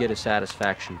get a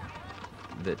satisfaction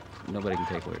that nobody can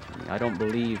take away from you. I don't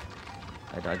believe,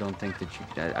 I don't think that you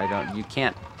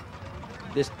can't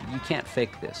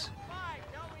fake this.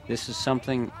 This is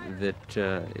something that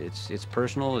it's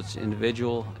personal, it's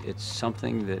individual, it's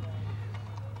something that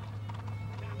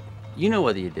you know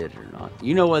whether you did it or not.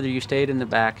 You know whether you stayed in the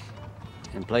back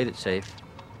and played it safe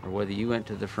or whether you went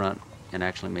to the front and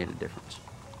actually made a difference.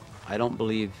 I don't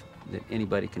believe that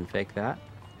anybody can fake that,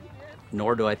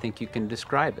 nor do I think you can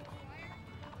describe it.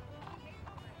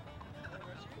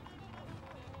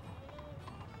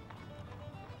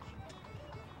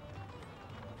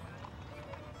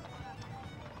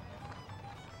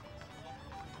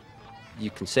 You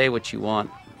can say what you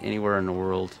want anywhere in the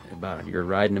world about your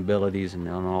riding abilities and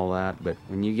all that, but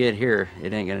when you get here,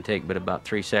 it ain't going to take but about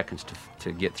 3 seconds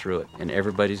to get through it, and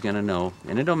everybody's going to know,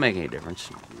 and it don't make any difference.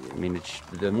 I mean,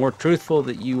 the more truthful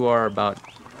that you are about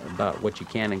what you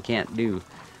can and can't do will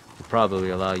probably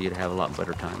allow you to have a lot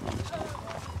better time on this thing.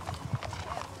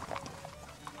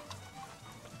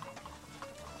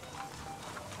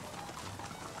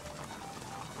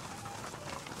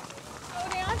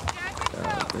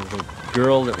 There's a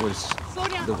girl that was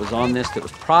on this that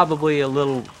was probably a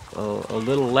little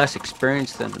less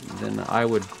experienced than I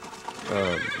would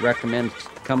recommend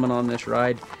coming on this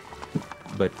ride,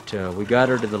 but we got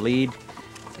her to the lead,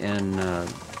 and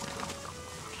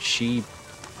she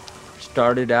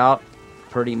started out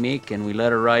pretty meek, and we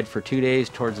let her ride for 2 days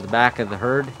towards the back of the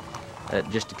herd at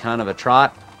just a kind of a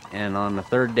trot, and on the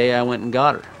third day I went and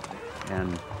got her,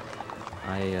 and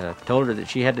I told her that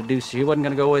she wasn't going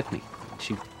to go with me.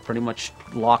 She pretty much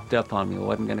locked up on me,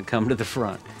 wasn't going to come to the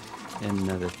front. And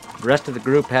the rest of the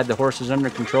group had the horses under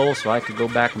control, so I could go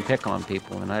back and pick on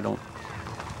people. And I don't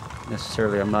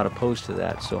necessarily, I'm not opposed to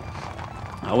that. So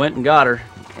I went and got her,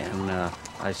 and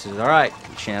I said, all right,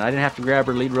 Shannon, I didn't have to grab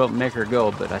her lead rope and make her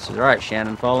go, but I said, all right,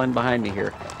 Shannon, fall in behind me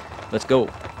here. Let's go.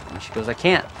 And she goes, I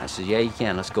can't. I said, yeah, you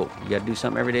can. Let's go. You got to do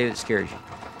something every day that scares you.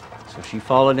 So she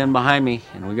followed in behind me,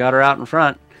 and we got her out in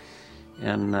front.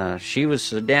 And she was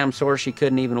so damn sore she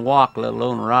couldn't even walk, let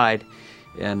alone ride.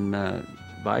 And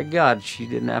by God, she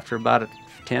didn't, after about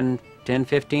 10,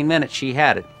 15 minutes, she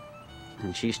had it.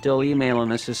 And she's still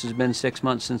emailing us. This has been 6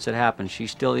 months since it happened.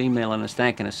 She's still emailing us,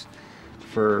 thanking us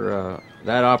for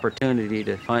that opportunity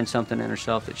to find something in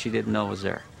herself that she didn't know was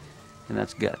there. And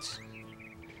that's guts.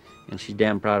 And she's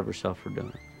damn proud of herself for doing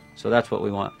it. So that's what we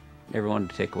want everyone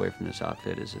to take away from this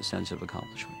outfit, is a sense of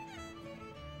accomplishment.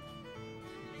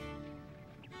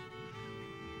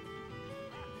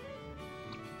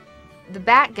 The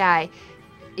back guy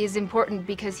is important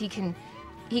because he can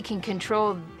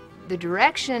control the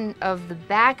direction of the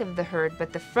back of the herd,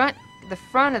 but the front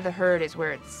of the herd is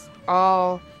where it's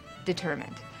all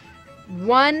determined.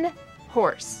 One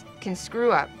horse can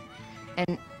screw up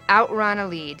and outrun a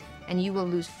lead, and you will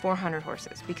lose 400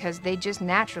 horses because they just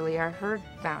naturally are herd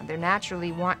bound. They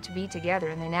naturally want to be together,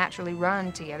 and they naturally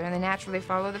run together, and they naturally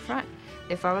follow the front.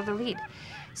 They follow the lead.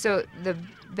 So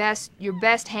your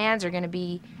best hands are going to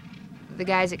be the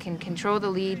guys that can control the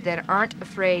lead, that aren't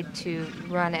afraid to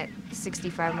run at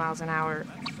 65 miles an hour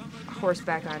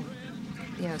horseback on,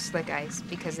 slick ice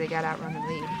because they got to outrun the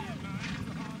lead.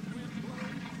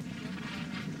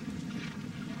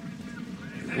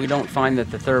 We don't find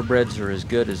that the thoroughbreds are as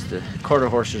good as the quarter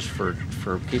horses for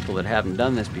people that haven't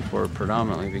done this before,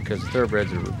 predominantly because the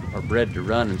thoroughbreds are bred to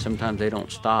run, and sometimes they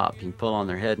don't stop. You can pull on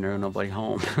their head and there's nobody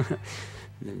home.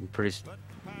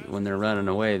 When they're running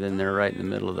away, then they're right in the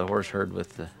middle of the horse herd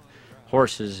with the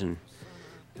horses, and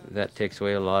that takes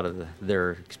away a lot of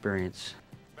their experience.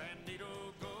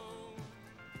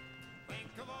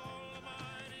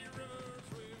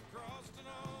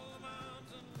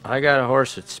 I got a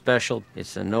horse that's special.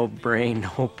 It's a no brain,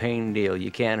 no pain deal.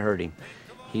 You can't hurt him.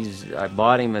 I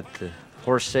bought him at the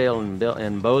horse sale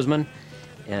in Bozeman,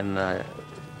 and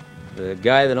the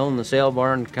guy that owned the sale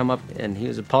barn come up, and he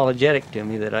was apologetic to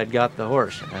me that I'd got the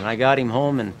horse. And I got him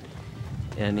home,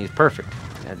 and he's perfect.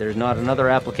 There's not another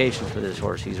application for this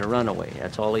horse. He's a runaway.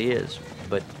 That's all he is.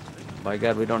 But by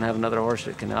God, we don't have another horse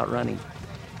that can outrun him.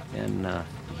 And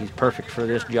he's perfect for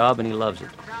this job, and he loves it.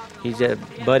 He's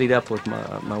buddied up with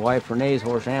my wife Renee's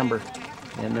horse, Amber,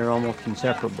 and they're almost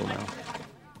inseparable now.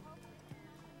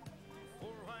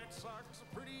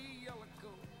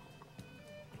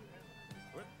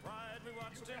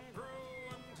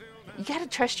 You got to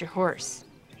trust your horse.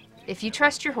 If you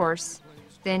trust your horse,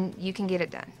 then you can get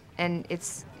it done. And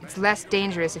it's less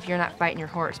dangerous if you're not fighting your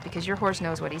horse, because your horse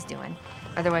knows what he's doing.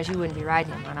 Otherwise, you wouldn't be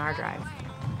riding him on our drive.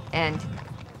 And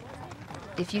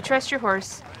if you trust your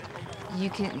horse, you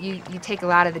take a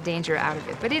lot of the danger out of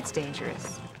it. But it's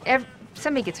dangerous.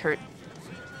 Somebody gets hurt.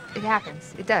 It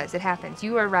happens. It does. It happens.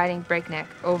 You are riding breakneck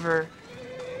over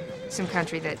some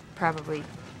country that probably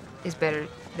is better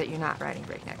that you're not riding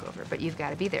breakneck over, but you've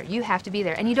got to be there. You have to be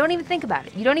there, and you don't even think about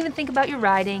it. You don't even think about your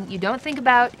riding. You don't think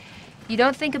about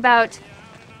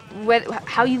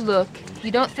how you look.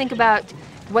 You don't think about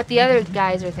what the other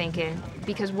guys are thinking,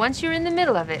 because once you're in the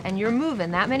middle of it and you're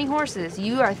moving that many horses,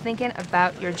 you are thinking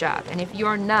about your job. And if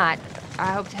you're not,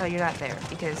 I hope to hell you're not there,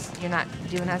 because you're not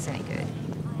doing us any good.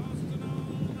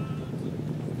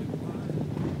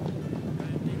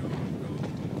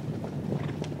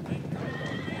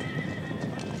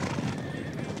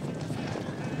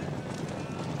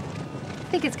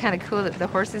 I think it's kind of cool that the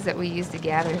horses that we use to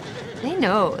gather, they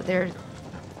know they're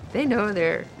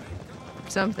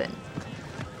something.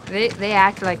 They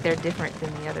act like they're different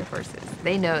than the other horses.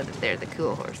 They know that they're the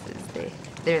cool horses.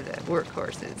 They're the work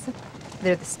horses.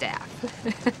 They're the staff.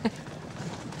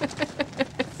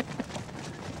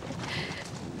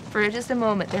 For just a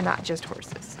moment, they're not just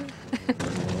horses.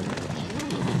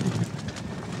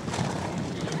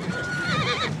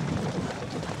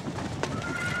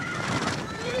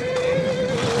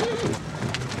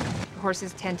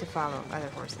 Horses tend to follow other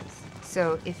horses.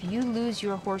 So if you lose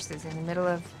your horses in the middle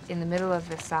of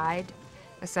the side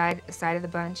of the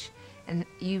bunch, and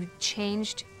you've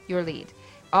changed your lead,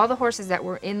 all the horses that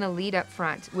were in the lead up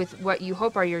front, with what you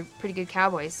hope are your pretty good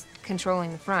cowboys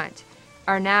controlling the front,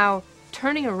 are now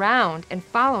turning around and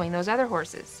following those other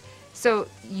horses. So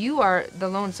you are the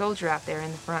lone soldier out there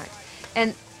in the front.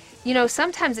 And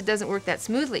sometimes it doesn't work that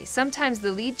smoothly. Sometimes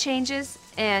the lead changes,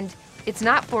 and it's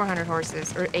not 400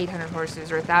 horses or 800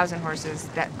 horses or 1,000 horses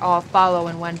that all follow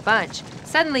in one bunch.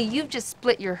 Suddenly, you've just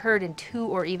split your herd in 2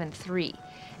 or even 3.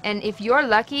 And if you're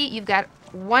lucky, you've got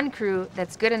one crew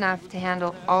that's good enough to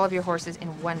handle all of your horses in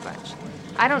one bunch.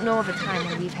 I don't know of a time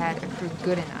when we've had a crew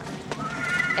good enough.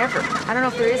 Ever. I don't know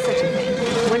if there is such a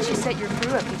thing. Once you set your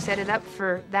crew up, you've set it up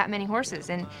for that many horses.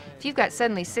 And if you've got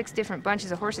suddenly 6 different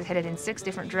bunches of horses headed in 6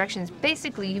 different directions,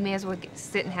 basically you may as well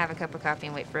sit and have a cup of coffee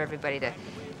and wait for everybody to,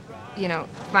 you know,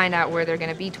 find out where they're going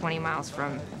to be 20 miles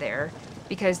from there.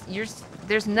 Because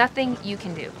there's nothing you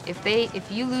can do.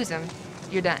 If you lose them,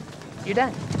 you're done. You're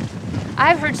done.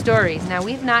 I've heard stories. Now,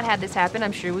 we've not had this happen.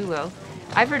 I'm sure we will.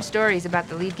 I've heard stories about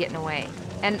the lead getting away.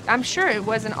 And I'm sure it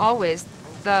wasn't always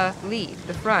the lead,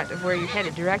 the front of where you're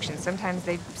headed direction. Sometimes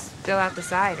they spill out the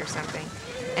side or something.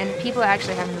 And people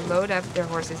actually having to load up their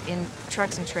horses in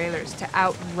trucks and trailers to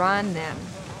outrun them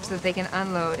so that they can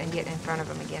unload and get in front of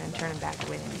them again and turn them back the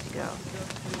way they need to go.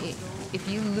 If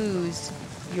you lose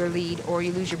your lead or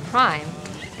you lose your prime,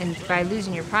 and by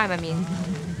losing your prime I mean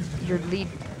your lead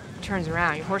turns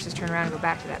around, your horses turn around and go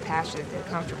back to that pasture that they're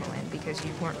comfortable in because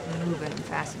you weren't moving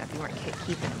fast enough, you weren't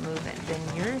keeping it moving,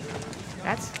 then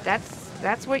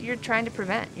that's what you're trying to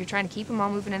prevent. You're trying to keep them all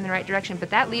moving in the right direction,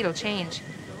 but that lead will change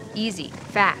easy,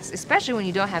 fast, especially when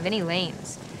you don't have any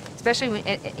lanes. Especially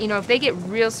when, you know, if they get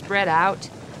real spread out,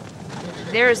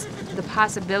 there's the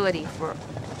possibility for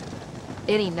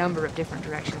any number of different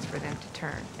directions for them to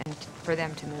turn and for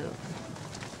them to move.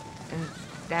 And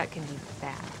that can be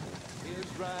bad.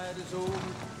 His ride is over,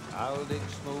 I'll dig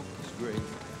smoke is gray.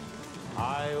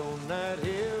 I own that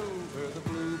hill where the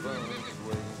blue buns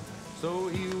wave. So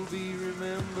he'll be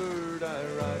remembered, I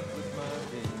ride with my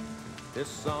king. This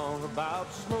song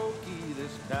about Smokey,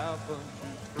 this cow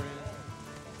puncher's friend.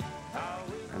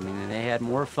 I mean, they had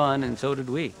more fun, and so did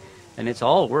we. And it's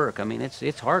all work. I mean,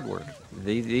 it's hard work.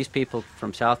 These people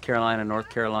from South Carolina, North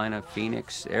Carolina,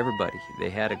 Phoenix, everybody,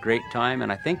 they had a great time,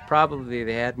 and I think probably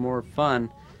they had more fun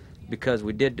because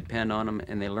we did depend on them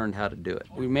and they learned how to do it.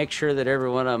 We make sure that every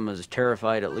one of them is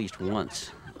terrified at least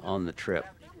once on the trip.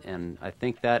 And I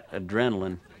think that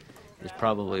adrenaline is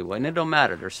probably, and it don't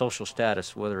matter, their social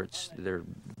status, whether it's they're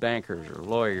bankers or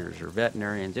lawyers or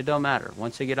veterinarians, it don't matter.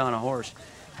 Once they get on a horse,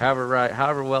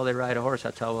 however well they ride a horse,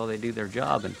 that's how well they do their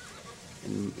job, and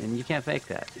you can't fake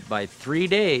that. By 3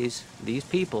 days, these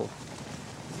people,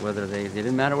 whether it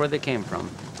didn't matter where they came from,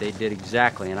 they did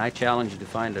exactly, and I challenge you to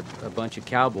find a bunch of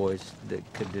cowboys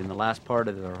that could, in the last part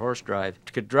of their horse drive,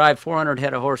 could drive 400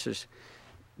 head of horses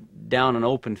down an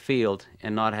open field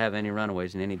and not have any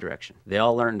runaways in any direction. They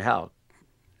all learned how.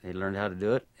 They learned how to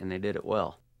do it, and they did it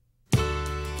well.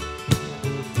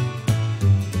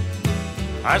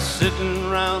 I was sitting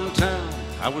around town,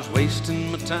 I was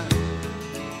wasting my time.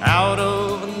 Out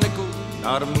of a nickel,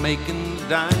 not a making a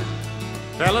dime.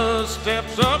 Fella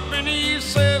steps up and he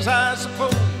says, I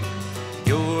suppose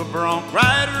you're a bronc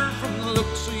rider from the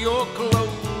looks of your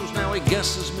clothes. Now he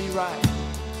guesses me right,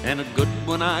 and a good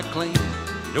one I claim.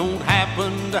 Don't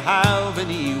happen to have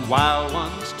any wild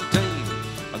ones to tame.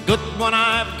 A good one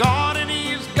I've got, and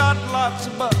he's got lots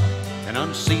of buck. And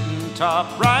unseating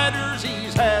top riders,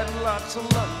 he's had lots of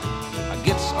luck. I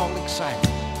gets all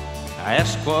excited, I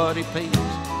ask what he pays.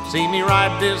 See me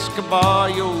ride this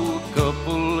caballo a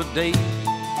couple of days.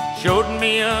 Showed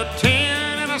me a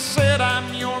 10 and I said,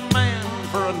 I'm your man.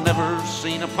 For I never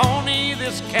seen a pony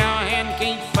this cowhand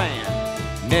can't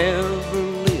fan. Never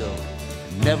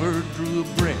lived, never drew a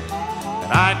breath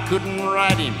that I couldn't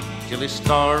ride him till he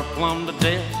starved plumb to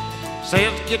death.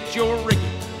 Says, get your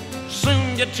rigging,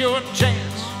 soon get your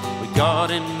chance. We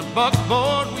got in the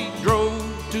buckboard, we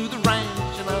drove to the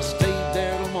ranch, and I stayed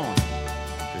there till morning,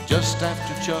 till just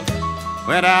after Chuck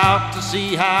went out to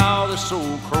see how this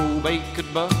old crowbait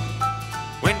could buck.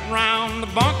 Went round the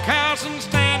bunkhouse and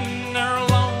standing there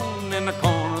alone in the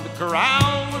corner of the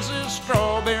corral was his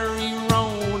strawberry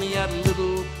roan. He had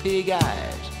little pig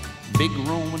eyes, big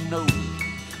Roman nose,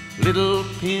 little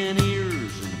pin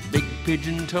ears and big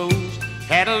pigeon toes.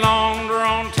 Had a long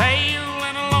drawn tail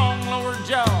and a long lower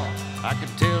jaw. I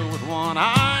could tell with one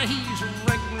eye he's a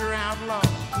regular outlaw.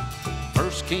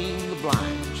 First came the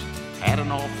blinds, had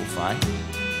an awful fight.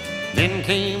 Then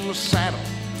came the saddle,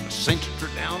 I cinched her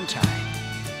down tight.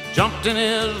 Jumped in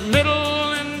his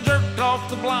middle and jerked off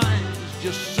the blinds,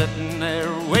 just sitting there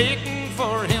waiting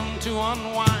for him to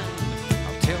unwind.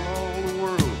 I'll tell all the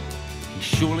world, he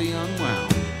surely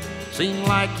unwound. Seemed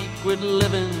like he quit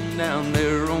living down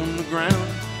there on the ground.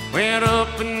 Went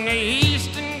up in the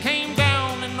east and came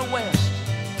down in the west.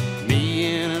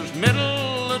 Me in his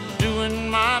middle of doing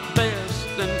my best.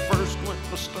 Then first went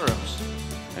my stirrups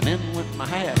and then went my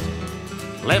hat.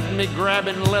 Left me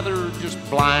grabbing leather just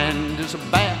blind as a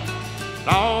bat.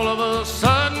 All of a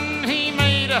sudden he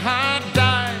made a high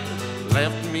dive.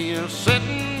 Left me a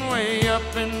sitting where way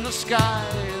up in the sky,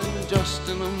 and just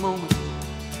in a moment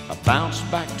I bounced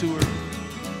back to her,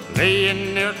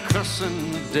 laying there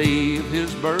cussing the day of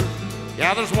his birth.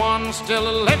 Yeah, there's one still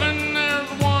a living,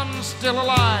 there's one still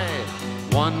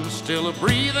alive, one still a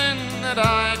breathing that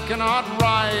I cannot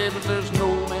ride. But there's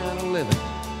no man a living,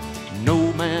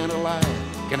 no man alive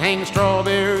can hang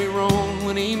Strawberry Roan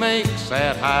when he makes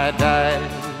that high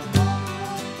dive.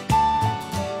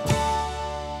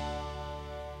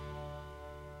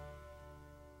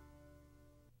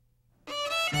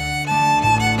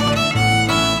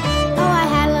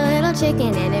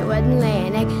 Chicken and it wouldn't lay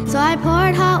an egg, so I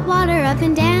poured hot water up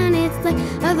and down its leg.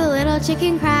 Oh, the little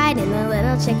chicken cried and the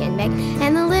little chicken begged,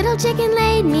 and the little chicken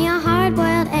laid me a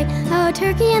hard-boiled egg. Oh,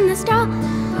 turkey in the straw,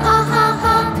 ha ha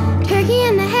ha, turkey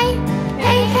in the hay,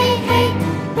 hey hey hey,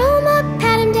 roll him up,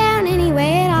 pat him down any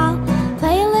way at all.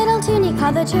 Play a little tune you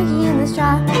call the turkey in the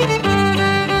straw.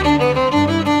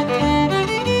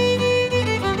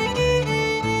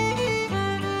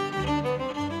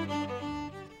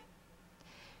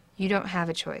 You don't have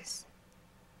a choice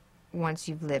once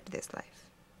you've lived this life,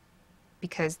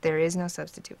 because there is no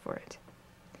substitute for it.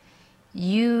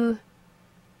 You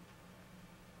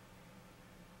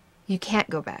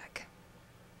can't go back.